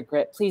don't go to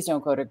grit. Please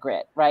don't go to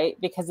grit, right?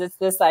 Because it's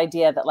this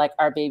idea that like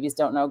our babies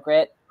don't know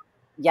grit.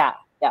 Yeah,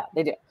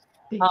 they do.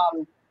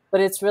 But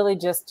it's really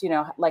just,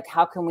 like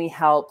how can we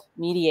help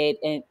mediate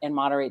and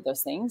moderate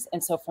those things?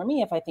 And so for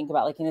me, if I think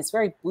about like in this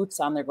very boots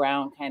on the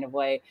ground kind of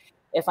way,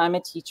 if I'm a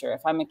teacher,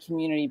 if I'm a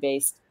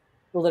community-based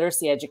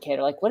literacy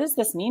educator, like what does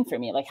this mean for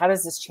me? Like, how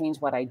does this change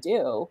what I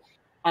do?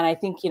 And I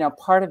think,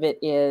 part of it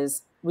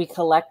is we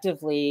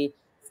collectively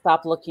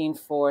stop looking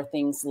for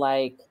things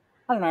like,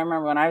 I don't know, I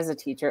remember when I was a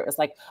teacher, it was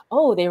like,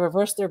 oh, they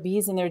reversed their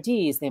B's and their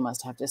D's. They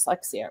must have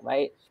dyslexia,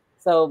 right?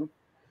 So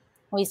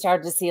we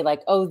started to see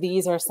like, oh,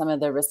 these are some of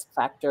the risk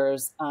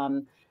factors.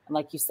 And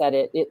like you said,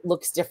 it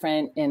looks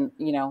different in,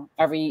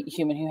 every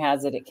human who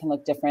has it, it can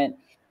look different.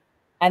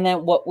 And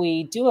then what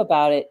we do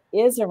about it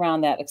is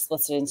around that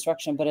explicit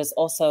instruction, but is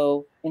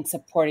also in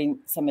supporting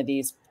some of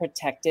these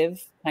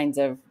protective kinds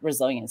of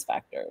resilience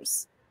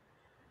factors.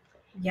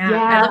 Yeah.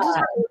 I'd love to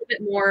talk a little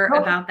bit more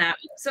about that.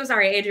 So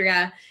sorry,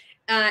 Andrea.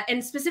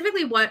 And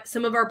specifically what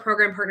some of our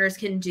program partners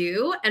can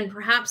do, and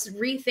perhaps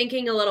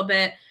rethinking a little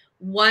bit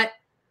what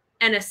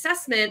an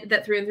assessment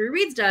that 313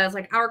 Reads does,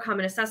 like our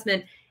common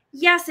assessment.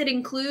 Yes, it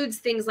includes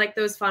things like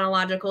those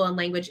phonological and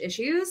language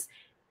issues.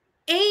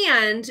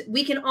 And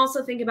we can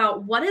also think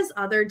about what is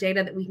other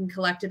data that we can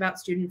collect about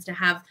students to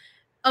have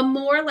a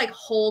more like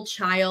whole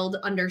child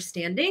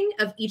understanding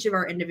of each of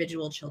our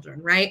individual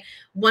children, right?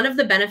 One of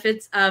the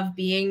benefits of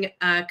being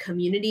a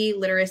community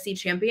literacy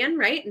champion,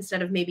 right,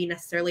 instead of maybe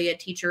necessarily a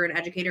teacher and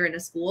educator in a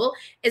school,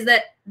 is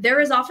that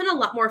there is often a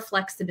lot more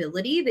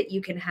flexibility that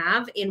you can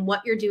have in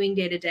what you're doing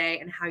day to day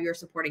and how you're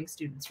supporting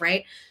students,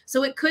 right?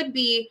 So it could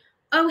be,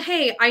 oh,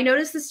 hey, I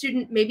noticed the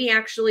student maybe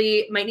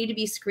actually might need to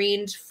be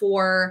screened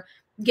for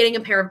getting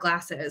a pair of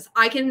glasses.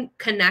 I can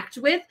connect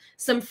with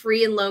some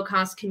free and low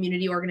cost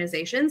community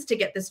organizations to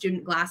get the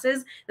student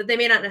glasses that they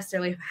may not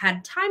necessarily have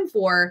had time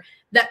for,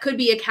 that could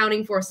be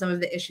accounting for some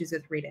of the issues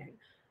with reading.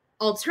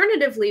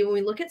 Alternatively, when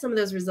we look at some of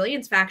those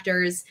resilience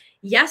factors,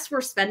 yes, we're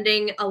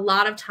spending a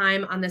lot of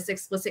time on this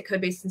explicit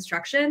code-based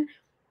instruction,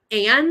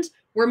 and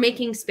we're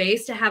making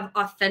space to have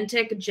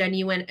authentic,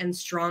 genuine, and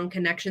strong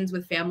connections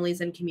with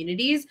families and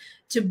communities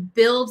to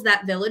build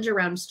that village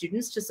around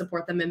students to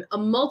support them in a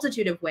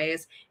multitude of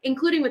ways,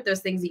 including with those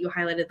things that you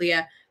highlighted,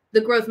 Leah,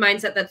 the growth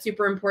mindset, that's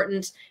super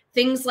important.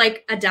 Things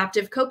like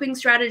adaptive coping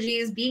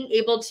strategies, being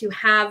able to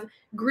have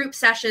group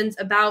sessions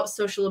about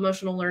social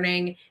emotional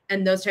learning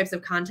and those types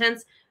of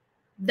contents.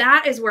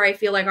 That is where I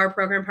feel like our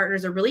program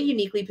partners are really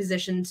uniquely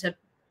positioned to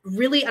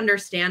really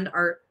understand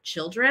our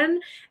children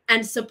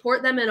and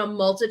support them in a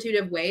multitude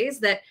of ways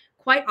that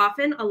quite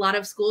often a lot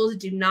of schools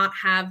do not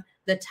have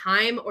the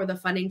time or the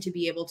funding to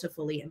be able to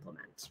fully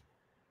implement.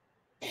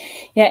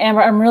 Yeah,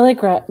 Amber, I'm really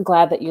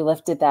glad that you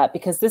lifted that,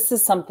 because this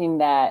is something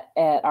that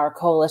at our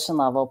coalition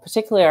level,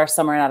 particularly our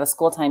summer and out of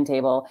school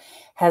timetable,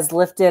 has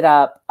lifted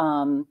up.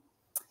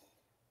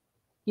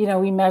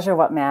 We measure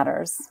what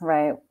matters,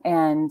 right?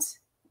 And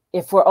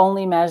if we're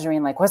only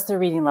measuring like, what's the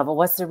reading level?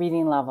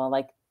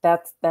 Like,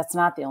 that's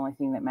not the only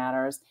thing that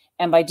matters.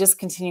 And by just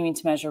continuing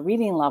to measure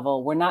reading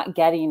level, we're not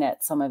getting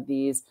at some of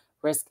these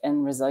risk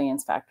and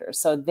resilience factors.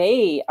 So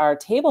our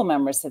table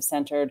members have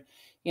centered,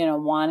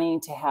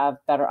 wanting to have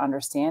better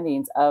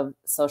understandings of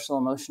social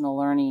emotional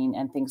learning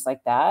and things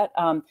like that.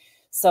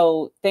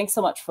 So thanks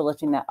so much for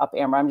lifting that up,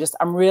 Amber.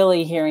 I'm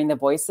really hearing the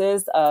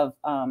voices of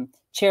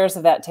chairs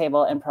of that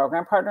table and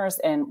program partners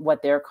and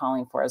what they're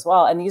calling for as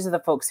well. And these are the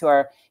folks who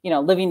are,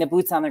 living the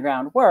boots on the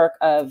ground work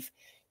of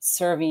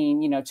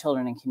serving,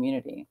 children and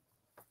community.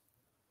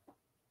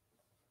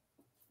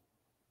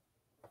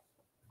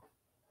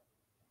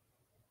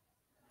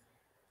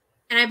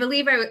 And I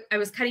believe I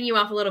was cutting you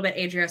off a little bit,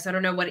 Andrea, so I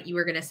don't know what you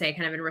were going to say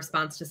kind of in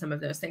response to some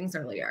of those things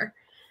earlier.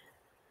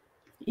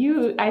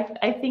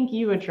 I think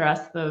you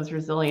addressed those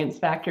resilience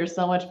factors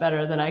so much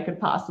better than I could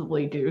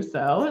possibly do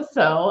so.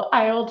 So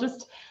I will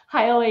just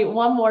highlight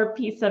one more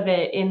piece of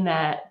it, in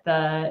that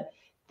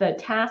the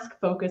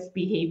task-focused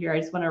behavior, I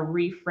just want to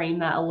reframe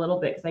that a little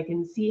bit, because I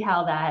can see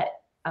how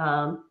that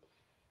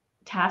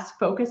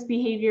task-focused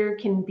behavior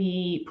can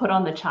be put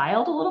on the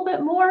child a little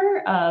bit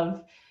more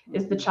of,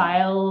 is the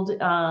child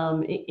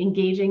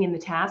engaging in the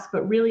task?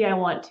 But really, I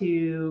want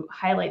to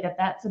highlight that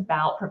that's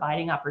about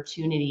providing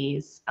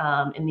opportunities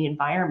in the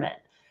environment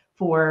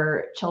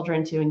for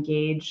children to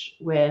engage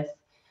with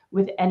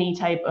any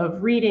type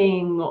of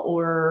reading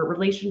or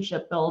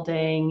relationship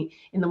building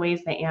in the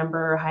ways that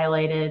Amber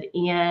highlighted.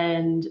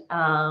 And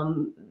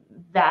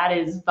that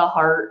is the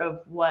heart of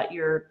what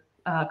your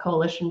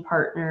coalition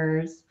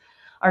partners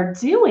are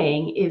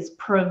doing, is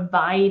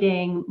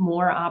providing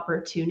more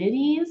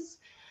opportunities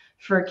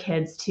for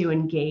kids to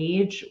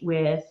engage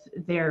with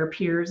their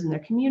peers in their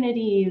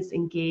communities,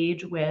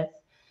 engage with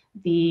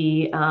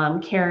the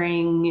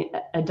caring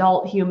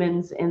adult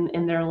humans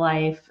in their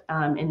life,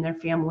 in their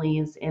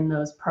families, in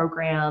those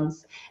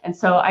programs. And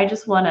so I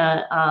just want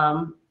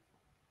to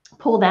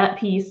pull that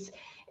piece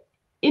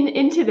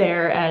into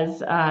there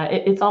as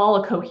it's all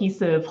a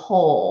cohesive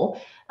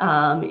whole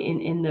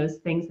in those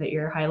things that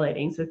you're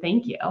highlighting. So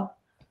thank you.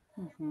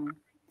 Mm-hmm.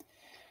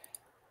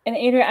 And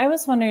Andrea, I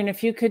was wondering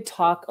if you could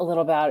talk a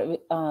little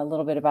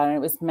bit about it.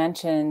 It was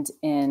mentioned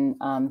in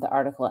the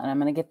article, and I'm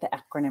going to get the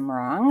acronym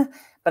wrong,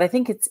 but I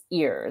think it's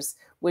EARS,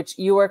 which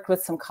you worked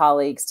with some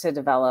colleagues to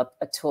develop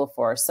a tool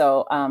for.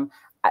 So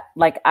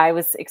I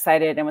was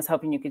excited and was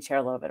hoping you could share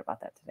a little bit about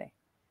that today.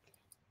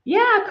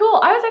 Yeah,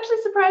 cool. I was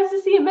actually surprised to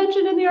see it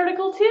mentioned in the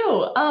article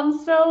too.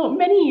 So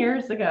many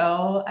years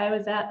ago, I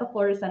was at the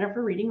Florida Center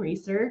for Reading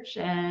Research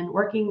and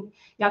working,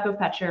 Yaacov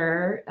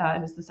Petscher,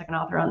 who's the second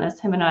author on this,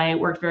 him and I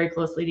worked very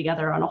closely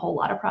together on a whole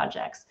lot of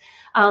projects.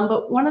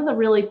 But one of the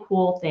really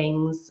cool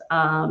things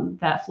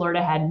that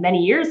Florida had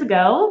many years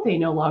ago, they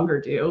no longer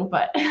do,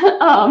 but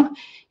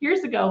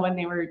years ago when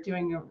they were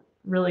doing a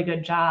really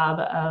good job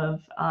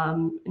of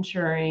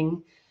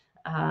ensuring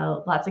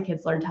lots of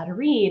kids learned how to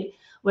read,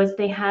 was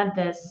they had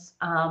this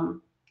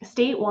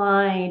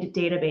statewide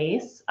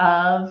database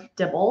of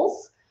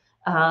DIBELS.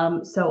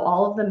 So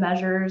all of the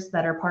measures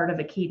that are part of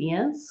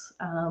Acadience,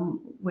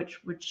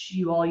 which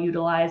you all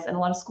utilize and a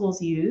lot of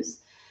schools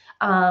use.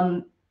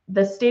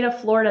 The state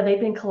of Florida, they've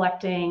been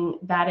collecting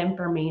that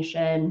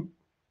information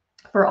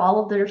for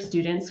all of their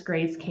students,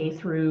 grades K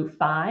through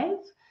 5,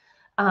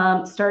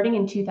 starting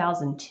in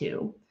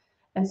 2002.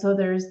 And so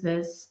there's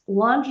this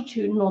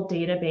longitudinal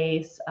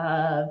database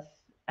of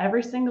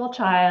every single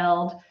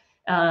child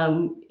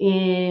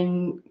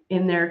in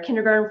their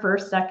kindergarten,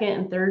 first, second,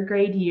 and third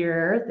grade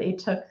year. They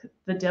took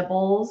the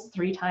DIBELS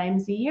 3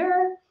 times a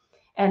year,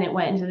 and it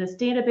went into this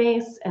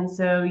database. And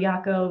so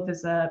Yaacov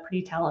is a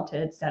pretty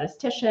talented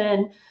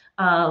statistician,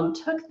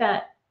 took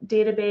that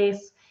database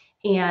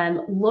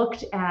and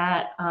looked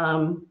at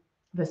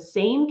the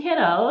same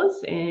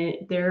kiddos,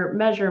 in their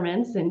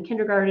measurements in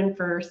kindergarten,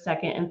 first,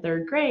 second, and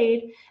third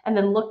grade, and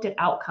then looked at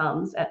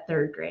outcomes at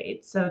third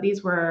grade. So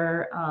these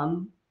were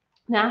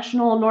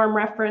national norm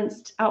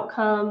referenced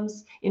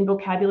outcomes in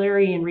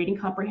vocabulary and reading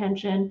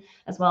comprehension,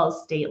 as well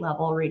as state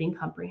level reading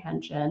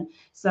comprehension.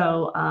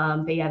 So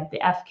they had the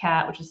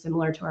FCAT, which is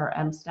similar to our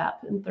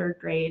M-STEP in third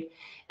grade.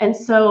 And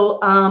so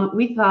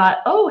we thought,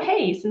 oh,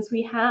 hey, since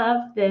we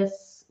have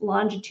this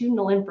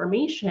longitudinal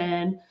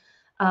information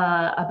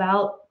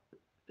about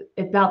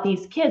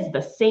these kids,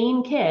 the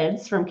same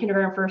kids from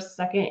kindergarten, first,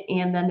 second,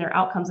 and then their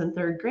outcomes in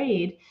third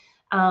grade,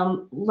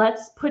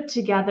 let's put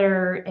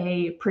together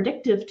a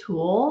predictive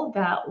tool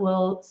that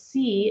will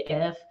see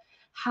if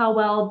how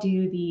well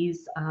do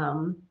these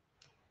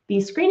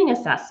screening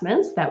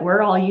assessments that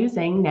we're all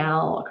using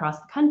now across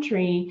the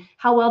country,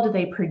 how well do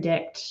they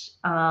predict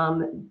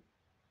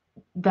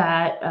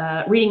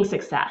that reading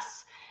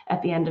success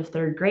at the end of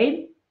third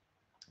grade?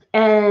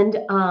 And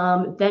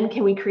then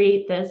can we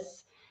create this,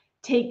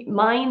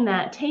 mine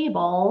that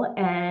table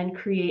and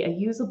create a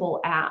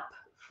usable app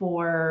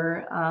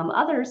for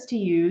others to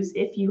use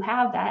if you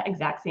have that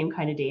exact same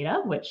kind of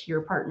data, which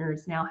your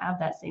partners now have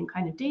that same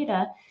kind of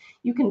data.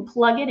 You can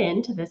plug it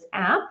into this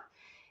app,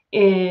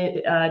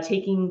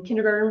 taking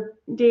kindergarten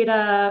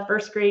data,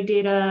 first grade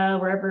data,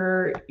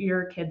 wherever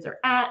your kids are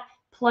at,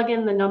 plug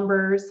in the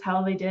numbers,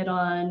 how they did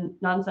on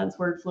nonsense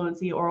word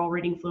fluency, oral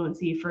reading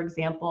fluency, for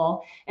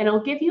example, and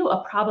it'll give you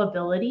a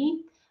probability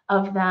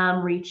of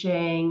them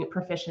reaching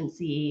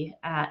proficiency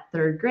at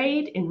third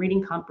grade in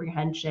reading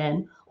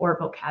comprehension or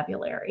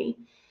vocabulary.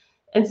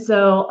 And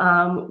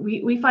so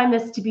we find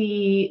this to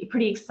be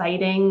pretty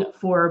exciting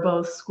for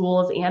both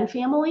schools and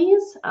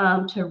families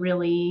to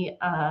really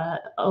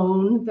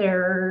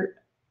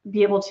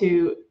be able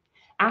to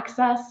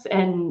access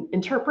and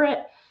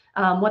interpret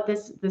what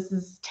this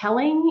is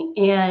telling,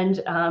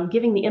 and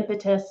giving the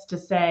impetus to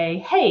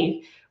say,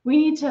 hey, we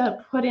need to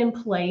put in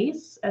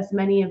place as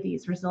many of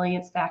these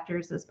resilience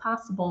factors as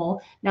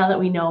possible now that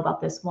we know about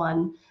this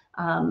one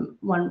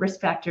risk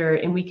factor,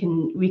 and we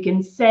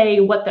can say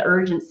what the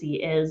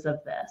urgency is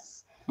of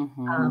this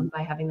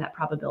by having that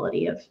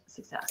probability of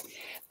success.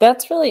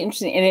 That's really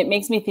interesting. And it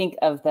makes me think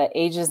of the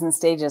Ages and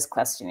Stages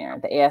questionnaire,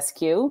 the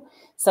ASQ.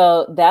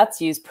 So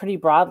that's used pretty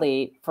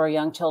broadly for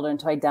young children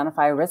to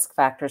identify risk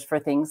factors for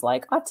things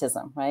like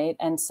autism, right?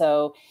 And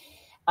so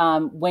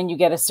when you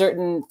get a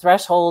certain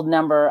threshold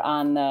number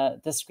on the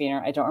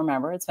screener. I don't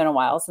remember. It's been a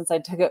while since I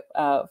took it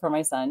for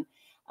my son.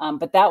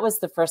 But that was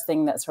the first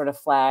thing that sort of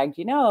flagged,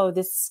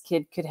 this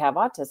kid could have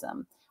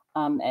autism.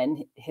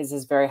 And his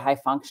is very high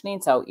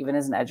functioning. So even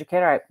as an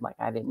educator,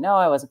 I didn't know,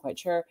 I wasn't quite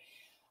sure.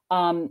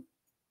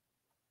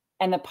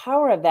 And the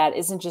power of that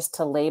isn't just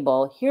to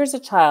label, here's a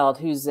child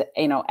who's,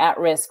 at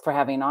risk for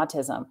having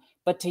autism,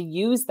 but to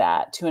use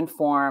that to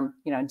inform,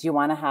 do you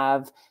want to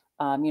have,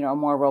 a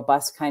more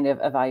robust kind of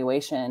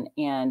evaluation,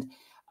 and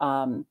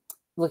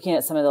looking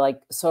at some of the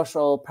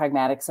social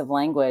pragmatics of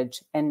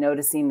language and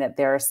noticing that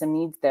there are some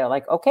needs there,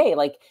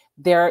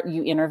 there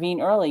you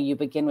intervene early. You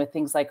begin with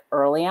things like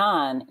early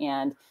on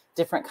and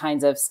different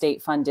kinds of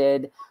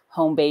state-funded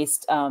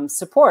home-based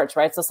supports,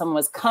 right? So someone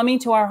was coming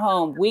to our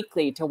home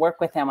weekly to work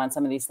with him on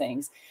some of these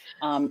things.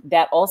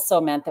 That also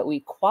meant that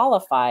we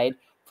qualified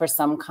for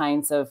some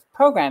kinds of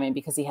programming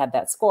because he had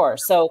that score.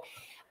 So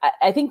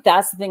I think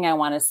that's the thing I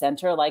want to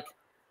center.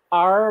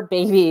 Our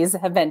babies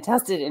have been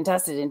tested and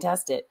tested and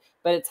tested,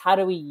 but it's how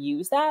do we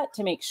use that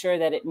to make sure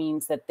that it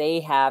means that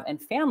they have,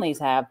 and families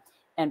have,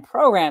 and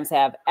programs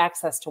have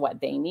access to what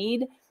they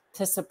need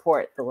to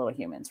support the little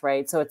humans,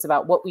 right? So it's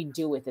about what we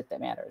do with it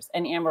that matters.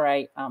 And Amber,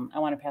 I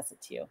want to pass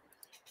it to you.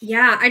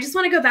 Yeah, I just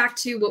want to go back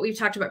to what we've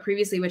talked about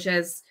previously, which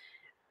is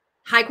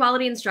high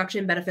quality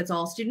instruction benefits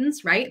all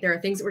students, right? There are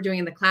things that we're doing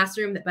in the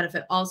classroom that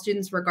benefit all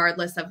students,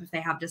 regardless of if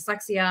they have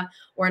dyslexia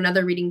or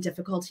another reading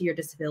difficulty or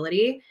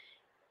disability.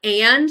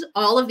 And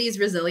all of these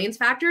resilience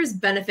factors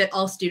benefit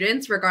all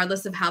students,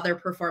 regardless of how they're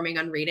performing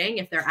on reading,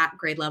 if they're at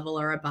grade level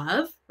or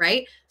above,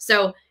 right?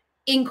 So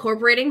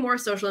incorporating more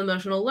social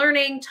emotional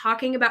learning,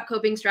 talking about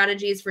coping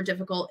strategies for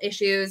difficult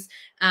issues,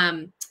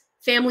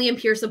 family and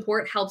peer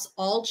support helps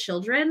all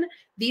children.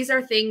 These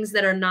are things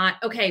that are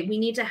not, okay, we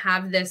need to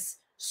have this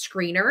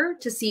screener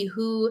to see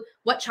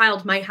what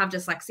child might have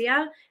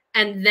dyslexia,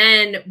 and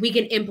then we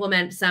can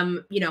implement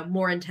some,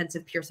 more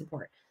intensive peer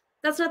support.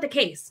 That's not the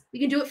case. We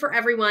can do it for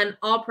everyone.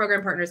 All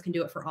program partners can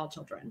do it for all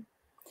children.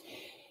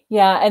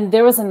 Yeah, and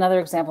there was another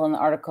example in the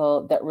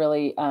article that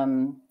really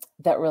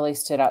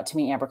stood out to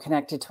me, Amber,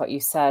 connected to what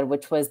you said,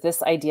 which was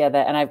this idea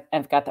that, and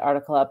I've got the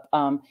article up,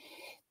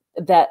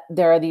 that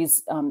there are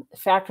these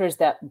factors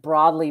that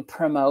broadly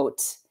promote,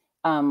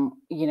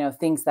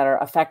 things that are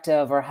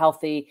effective or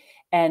healthy.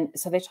 And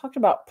so they talked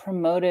about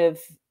promotive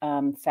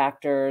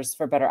factors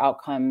for better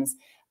outcomes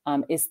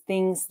is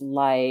things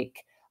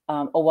like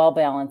a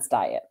well-balanced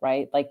diet,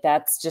 right?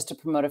 That's just a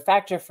promotive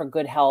factor for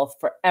good health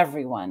for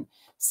everyone.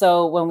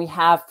 So when we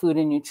have food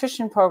and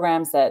nutrition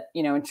programs that,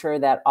 ensure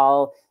that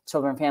all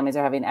children and families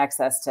are having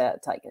access to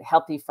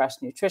healthy,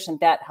 fresh nutrition,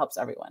 that helps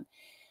everyone.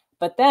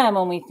 But then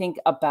when we think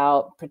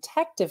about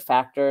protective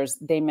factors,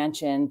 they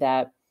mentioned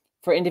that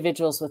for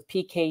individuals with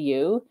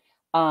PKU,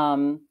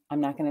 I'm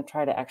not going to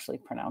try to actually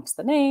pronounce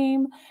the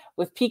name,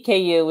 with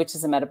PKU, which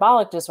is a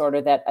metabolic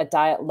disorder, that a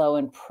diet low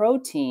in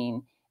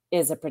protein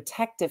is a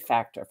protective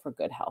factor for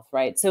good health,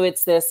 right? So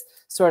it's this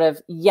sort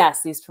of,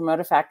 yes, these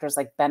promotive factors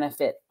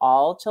benefit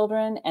all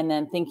children. And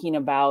then thinking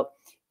about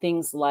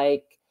things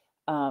like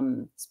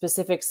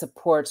specific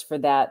supports for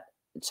that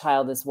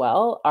child as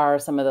well are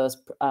some of those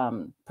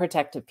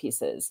protective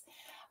pieces.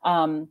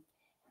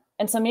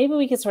 And so maybe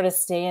we could sort of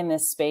stay in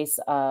this space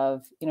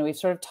of, we've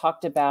sort of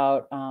talked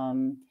about,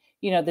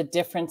 the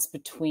difference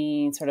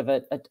between sort of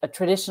a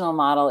traditional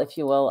model, if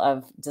you will,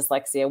 of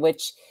dyslexia,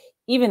 which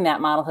even that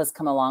model has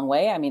come a long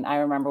way. I mean, I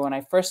remember when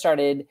I first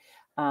started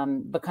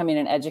becoming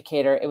an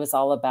educator, it was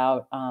all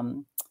about,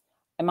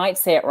 I might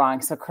say it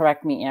wrong, so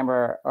correct me,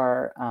 Amber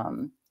or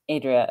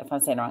Andrea, if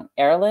I'm saying it wrong.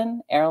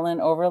 Erlen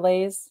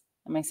overlays.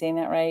 Am I saying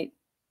that right?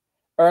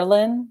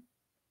 Erlen?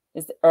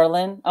 Is it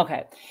Erlen?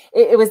 Okay.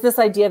 It was this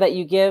idea that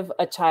you give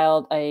a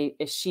child a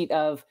sheet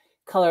of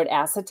colored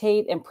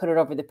acetate and put it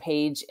over the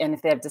page. And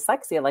if they have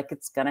dyslexia,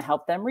 it's going to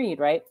help them read,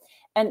 right?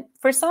 And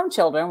for some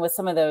children with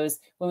some of those,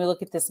 when we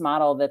look at this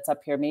model that's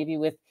up here, maybe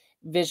with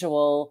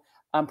visual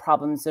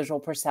problems, visual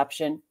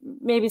perception,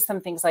 maybe some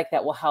things like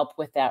that will help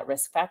with that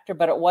risk factor,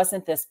 but it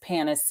wasn't this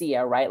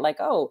panacea, right?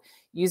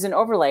 Use an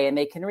overlay and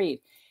they can read.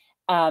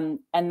 And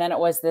then it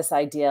was this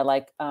idea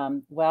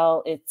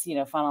well, it's,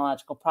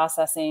 phonological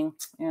processing,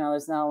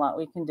 there's not a lot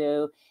we can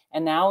do.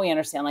 And now we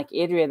understand,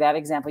 Andrea, that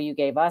example you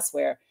gave us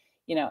where,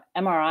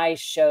 MRI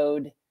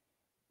showed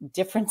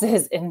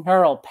differences in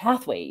neural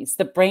pathways.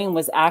 The brain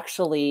was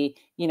actually,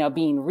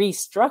 being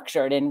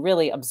restructured in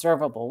really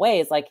observable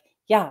ways.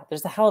 Yeah,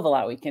 there's a hell of a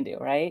lot we can do,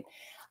 right?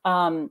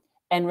 And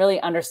really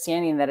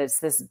understanding that it's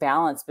this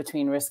balance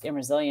between risk and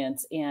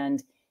resilience,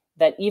 and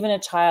that even a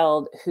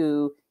child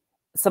who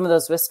some of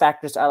those risk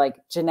factors are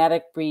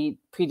genetic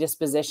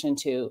predisposition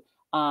to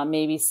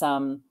maybe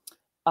some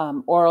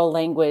oral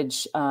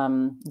language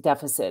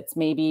deficits,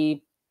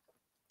 maybe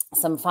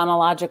some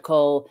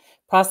phonological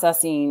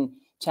processing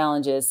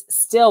challenges,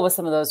 still with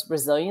some of those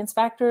resilience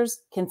factors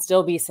can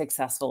still be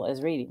successful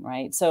as reading,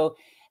 right? So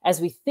as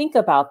we think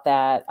about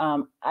that,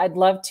 I'd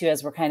love to,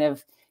 as we're kind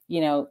of,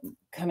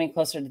 coming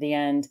closer to the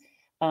end,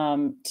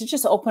 to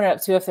just open it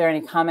up to if there are any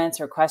comments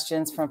or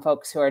questions from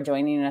folks who are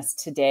joining us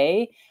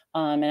today.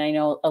 And I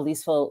know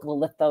Elise will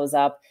lift those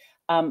up.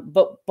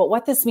 But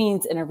what this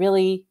means in a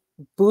really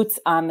boots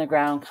on the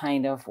ground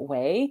kind of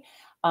way,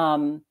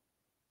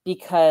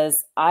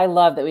 because I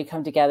love that we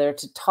come together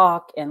to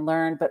talk and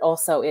learn, but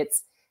also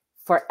it's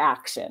for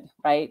action,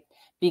 right?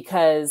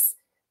 Because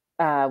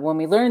when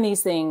we learn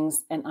these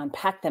things and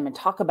unpack them and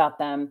talk about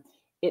them,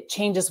 it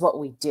changes what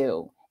we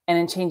do. And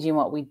in changing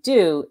what we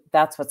do,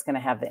 that's what's going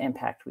to have the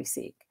impact we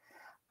seek.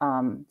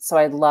 So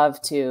I'd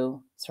love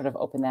to sort of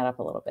open that up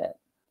a little bit.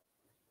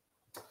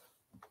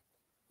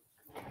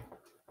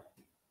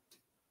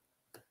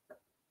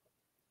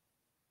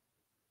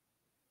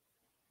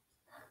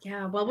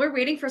 Yeah, while we're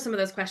waiting for some of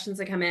those questions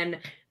to come in,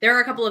 there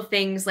are a couple of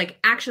things like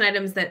action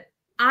items that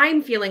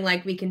I'm feeling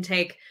like we can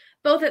take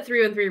both at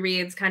 313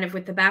 Reads, kind of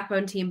with the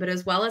backbone team, but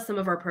as well as some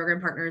of our program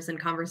partners and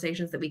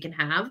conversations that we can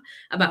have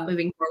about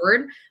moving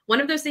forward. One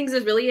of those things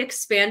is really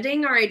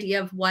expanding our idea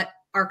of what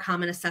our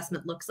common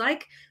assessment looks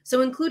like.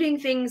 So including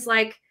things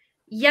like,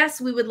 yes,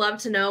 we would love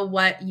to know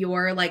what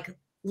your like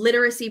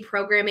literacy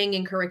programming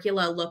and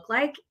curricula look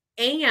like,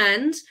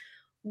 and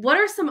what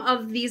are some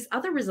of these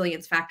other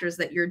resilience factors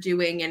that you're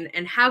doing,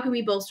 and how can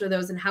we bolster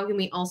those, and how can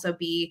we also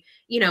be,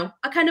 you know,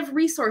 a kind of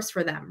resource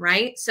for them,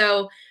 right?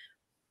 So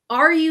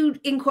are you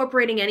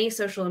incorporating any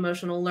social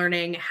emotional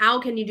learning?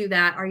 How can you do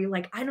that? Are you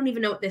like, I don't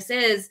even know what this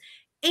is,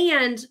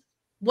 and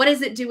what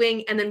is it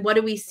doing? And then what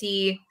do we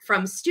see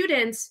from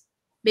students,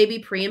 maybe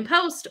pre and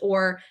post,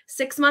 or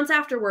 6 months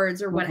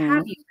afterwards, or what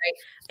have you,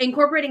 right?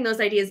 Incorporating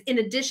those ideas in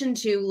addition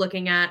to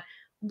looking at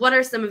what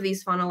are some of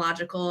these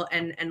phonological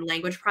and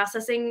language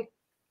processing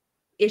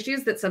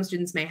issues that some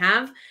students may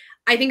have.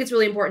 I think it's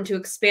really important to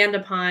expand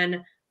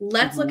upon,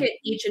 let's look at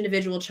each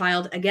individual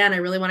child. Again, I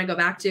really want to go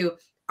back to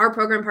our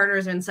program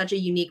partners are in such a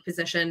unique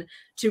position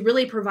to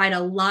really provide a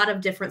lot of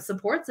different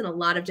supports in a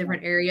lot of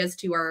different areas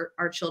to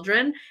our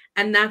children.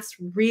 And that's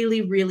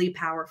really, really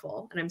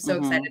powerful. And I'm so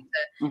excited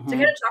to kind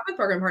of talk with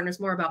program partners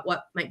more about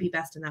what might be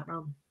best in that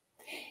realm.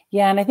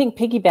 Yeah, and I think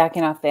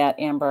piggybacking off that,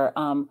 Amber,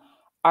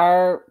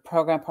 our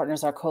program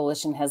partners, our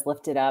coalition has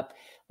lifted up,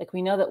 like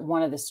we know that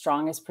one of the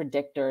strongest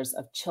predictors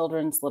of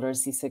children's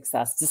literacy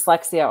success,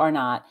 dyslexia or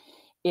not,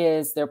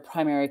 is their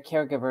primary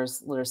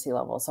caregiver's literacy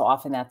level. So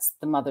often that's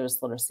the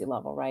mother's literacy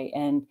level, right?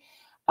 And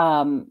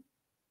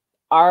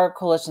our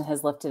coalition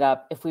has lifted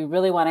up, if we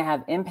really want to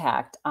have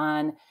impact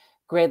on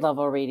grade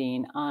level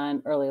reading,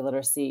 on early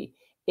literacy,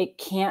 it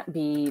can't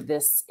be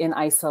this in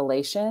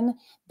isolation,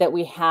 that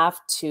we have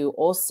to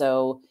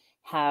also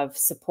have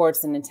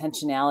supports and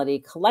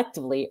intentionality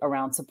collectively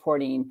around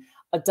supporting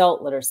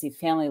adult literacy,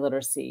 family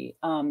literacy.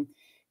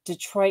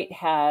 Detroit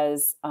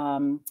has,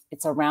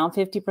 it's around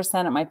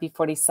 50%, it might be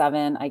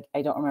 47.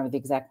 I don't remember the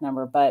exact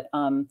number, but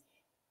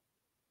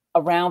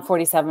around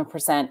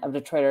 47% of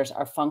Detroiters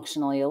are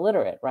functionally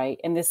illiterate, right?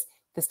 And this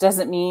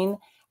doesn't mean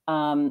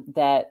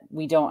that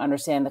we don't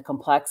understand the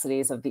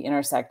complexities of the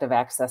intersect of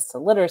access to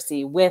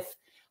literacy with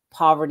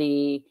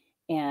poverty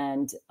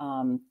and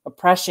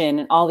oppression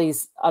and all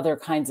these other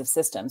kinds of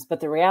systems. But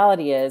the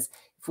reality is,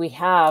 if we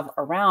have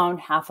around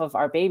half of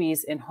our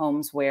babies in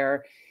homes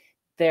where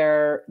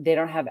they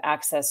don't have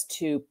access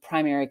to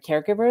primary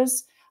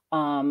caregivers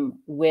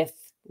with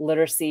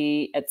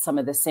literacy at some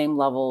of the same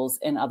levels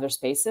in other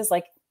spaces,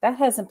 like that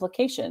has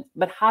implications.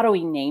 But how do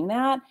we name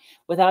that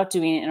without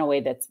doing it in a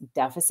way that's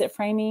deficit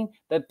framing,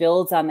 but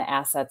builds on the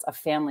assets of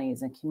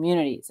families and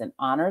communities and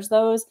honors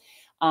those?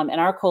 And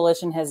our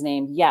coalition has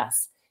named,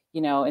 yes,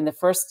 you know, in the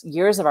first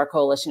years of our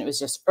coalition, it was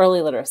just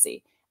early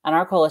literacy. And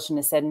our coalition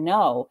has said,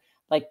 no,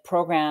 like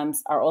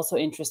programs are also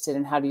interested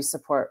in how do you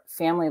support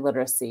family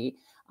literacy.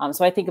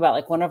 So I think about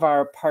like one of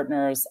our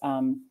partners,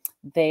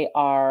 they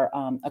are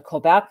a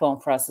co-backbone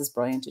for us is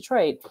Brilliant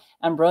Detroit.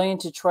 And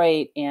Brilliant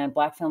Detroit and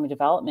Black Family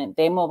Development,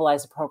 they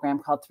mobilize a program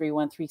called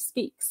 313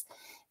 Speaks.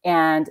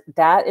 And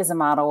that is a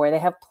model where they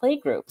have play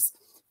groups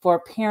for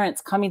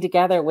parents coming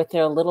together with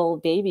their little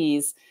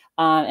babies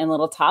and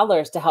little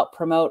toddlers to help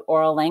promote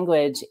oral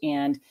language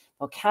and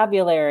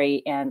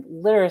vocabulary and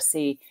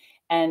literacy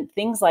and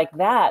things like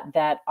that,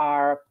 that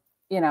are,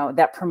 you know,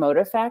 that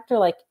promotive factor.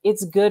 Like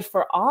it's good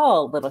for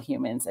all little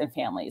humans and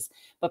families,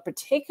 but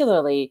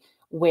particularly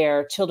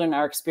where children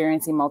are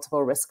experiencing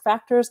multiple risk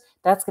factors,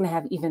 that's going to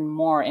have even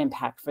more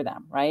impact for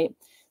them, right?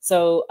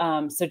 So,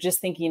 so just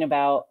thinking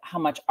about how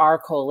much our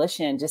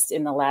coalition just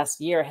in the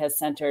last year has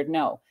centered,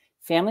 no,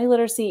 family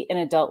literacy and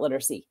adult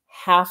literacy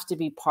have to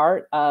be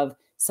part of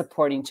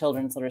supporting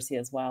children's literacy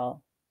as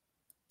well.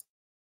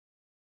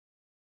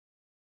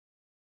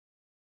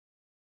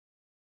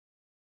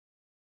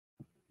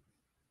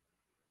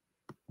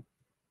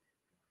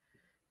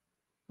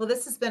 Well,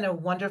 this has been a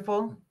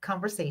wonderful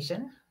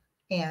conversation,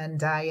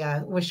 and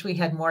I wish we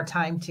had more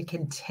time to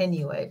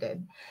continue it.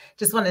 And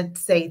just want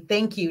to say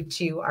thank you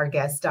to our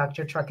guests,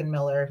 Dr.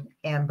 Truckenmiller,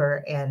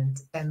 Amber,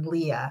 and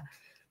Leah.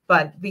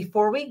 But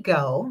before we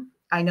go,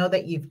 I know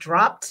that you've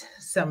dropped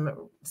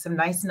some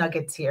nice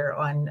nuggets here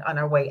on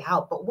our way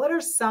out, but what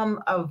are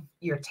some of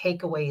your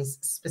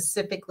takeaways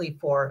specifically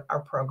for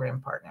our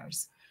program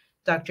partners?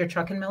 Dr.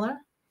 Truckenmiller?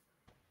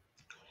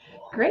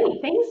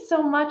 Great. Thanks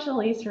so much,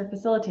 Elise, for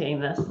facilitating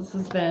this. This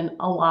has been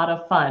a lot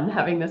of fun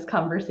having this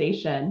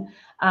conversation.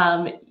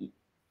 One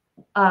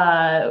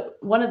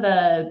of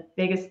the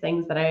biggest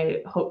things that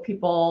I hope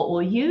people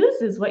will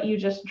use is what you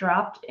just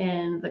dropped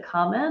in the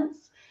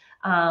comments.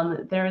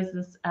 There is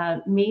this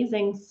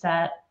amazing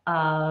set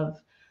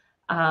of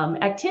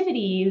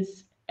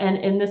activities,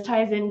 and this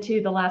ties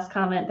into the last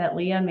comment that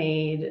Leah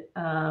made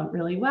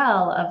really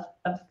well,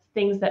 of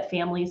things that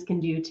families can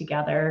do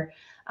together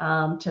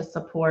to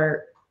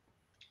support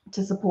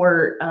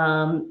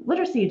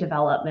literacy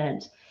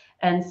development.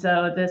 And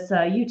so this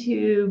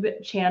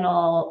YouTube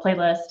channel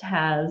playlist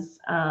has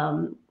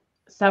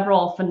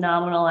several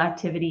phenomenal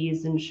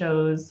activities and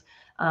shows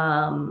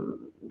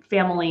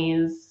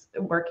families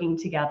working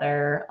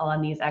together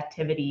on these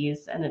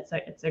activities, and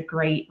it's a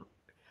great,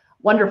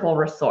 wonderful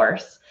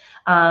resource.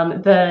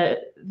 The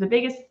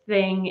biggest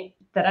thing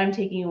that I'm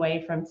taking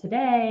away from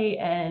today,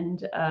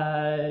 and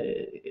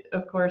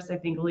of course I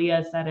think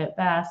Leah said it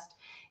best,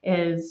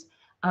 is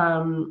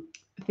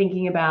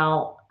thinking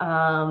about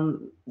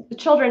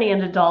children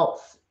and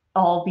adults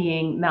all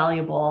being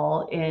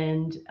malleable,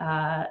 and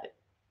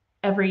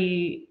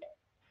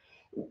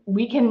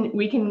we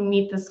can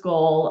meet this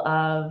goal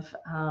of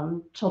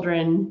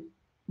children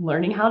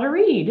learning how to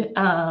read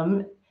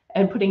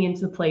and putting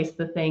into place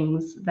the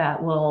things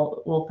that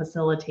will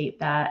facilitate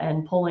that,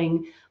 and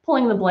pulling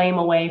the blame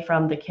away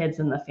from the kids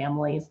and the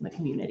families and the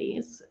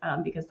communities,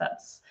 because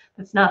that's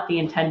not the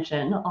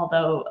intention.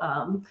 Although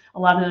a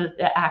lot of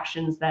the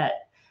actions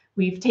that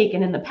we've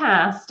taken in the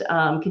past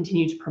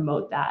continue to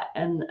promote that,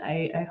 and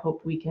I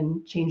hope we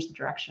can change the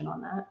direction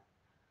on that.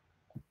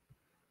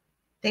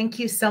 Thank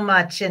you so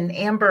much. And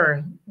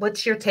Amber,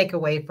 what's your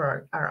takeaway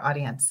for our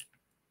audience?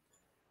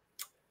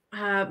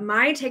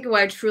 My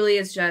takeaway truly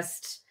is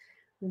just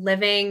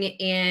living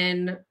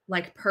in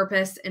like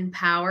purpose and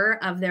power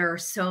of there are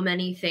so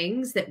many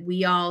things that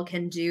we all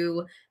can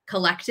do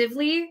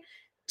collectively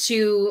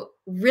to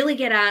really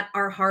get at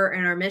our heart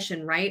and our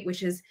mission, right?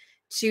 Which is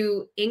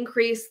to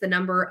increase the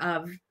number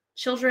of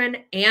children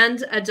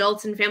and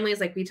adults and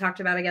families, like we talked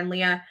about again,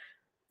 Leah,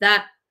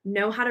 that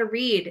know how to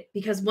read.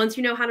 Because once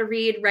you know how to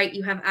read, right,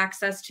 you have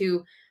access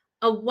to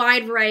a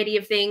wide variety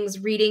of things.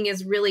 Reading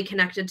is really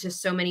connected to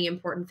so many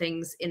important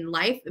things in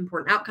life,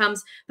 important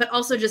outcomes, but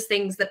also just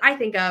things that I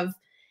think of,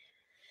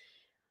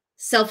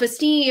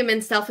 self-esteem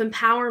and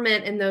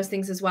self-empowerment and those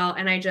things as well.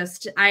 And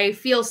I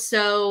feel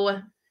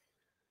so,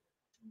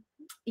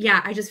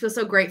 I just feel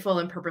so grateful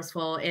and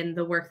purposeful in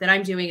the work that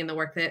I'm doing and the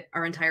work that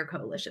our entire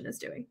coalition is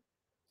doing.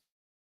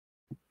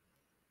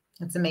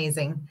 That's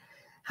amazing.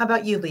 How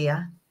about you,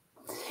 Leah?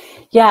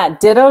 Yeah,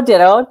 ditto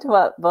to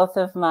what both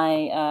of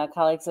my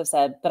colleagues have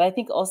said. But I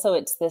think also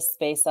it's this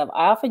space of,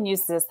 I often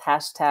use this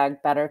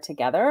hashtag better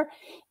together,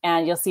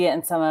 and you'll see it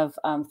in some of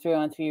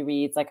 313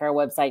 Reads, like our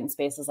website and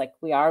spaces like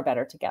We Are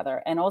Better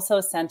Together, and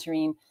also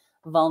centering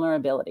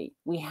vulnerability.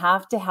 We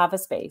have to have a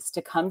space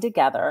to come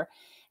together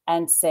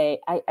and say,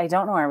 I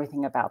don't know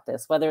everything about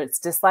this, whether it's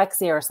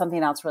dyslexia or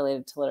something else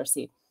related to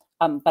literacy,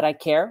 but I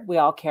care. We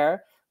all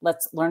care.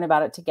 Let's learn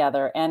about it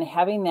together. And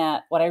having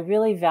that, what I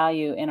really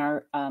value in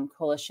our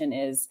coalition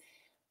is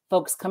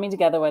folks coming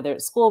together, whether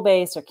it's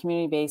school-based or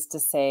community-based, to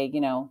say,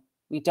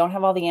 we don't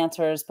have all the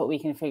answers, but we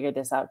can figure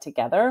this out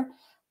together,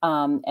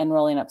 and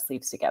rolling up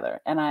sleeves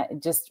together. And I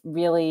just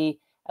really,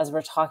 as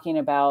we're talking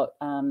about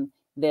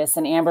this,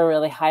 and Amber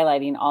really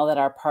highlighting all that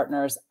our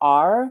partners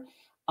are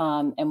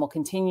and will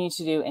continue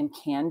to do and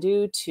can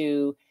do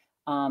to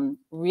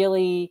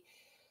really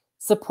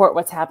support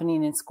what's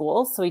happening in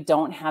schools, so we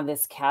don't have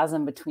this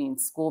chasm between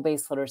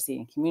school-based literacy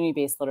and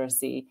community-based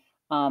literacy.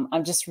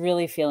 I'm just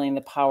really feeling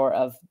the power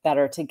of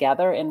better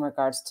together in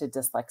regards to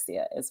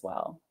dyslexia as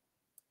well.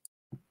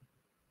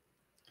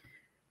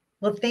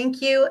 Well,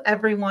 thank you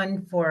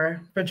everyone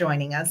for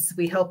joining us.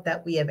 We hope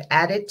that we have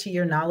added to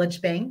your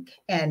knowledge bank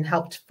and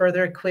helped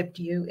further equip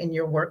you in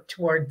your work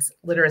towards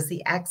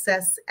literacy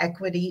access,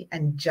 equity,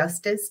 and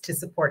justice to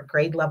support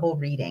grade level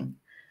reading.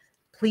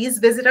 Please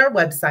visit our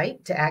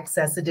website to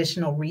access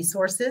additional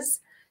resources,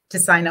 to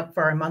sign up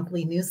for our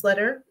monthly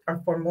newsletter, or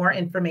for more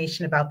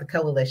information about the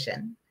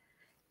coalition.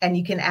 And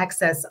you can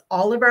access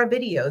all of our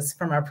videos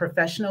from our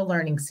professional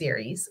learning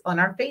series on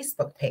our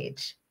Facebook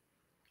page.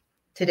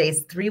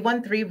 Today's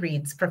 313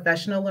 Reads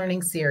professional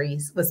learning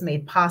series was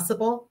made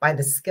possible by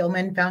the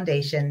Skillman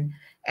Foundation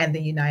and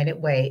the United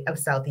Way of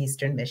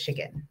Southeastern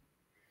Michigan.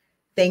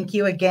 Thank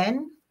you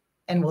again,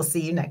 and we'll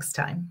see you next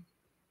time.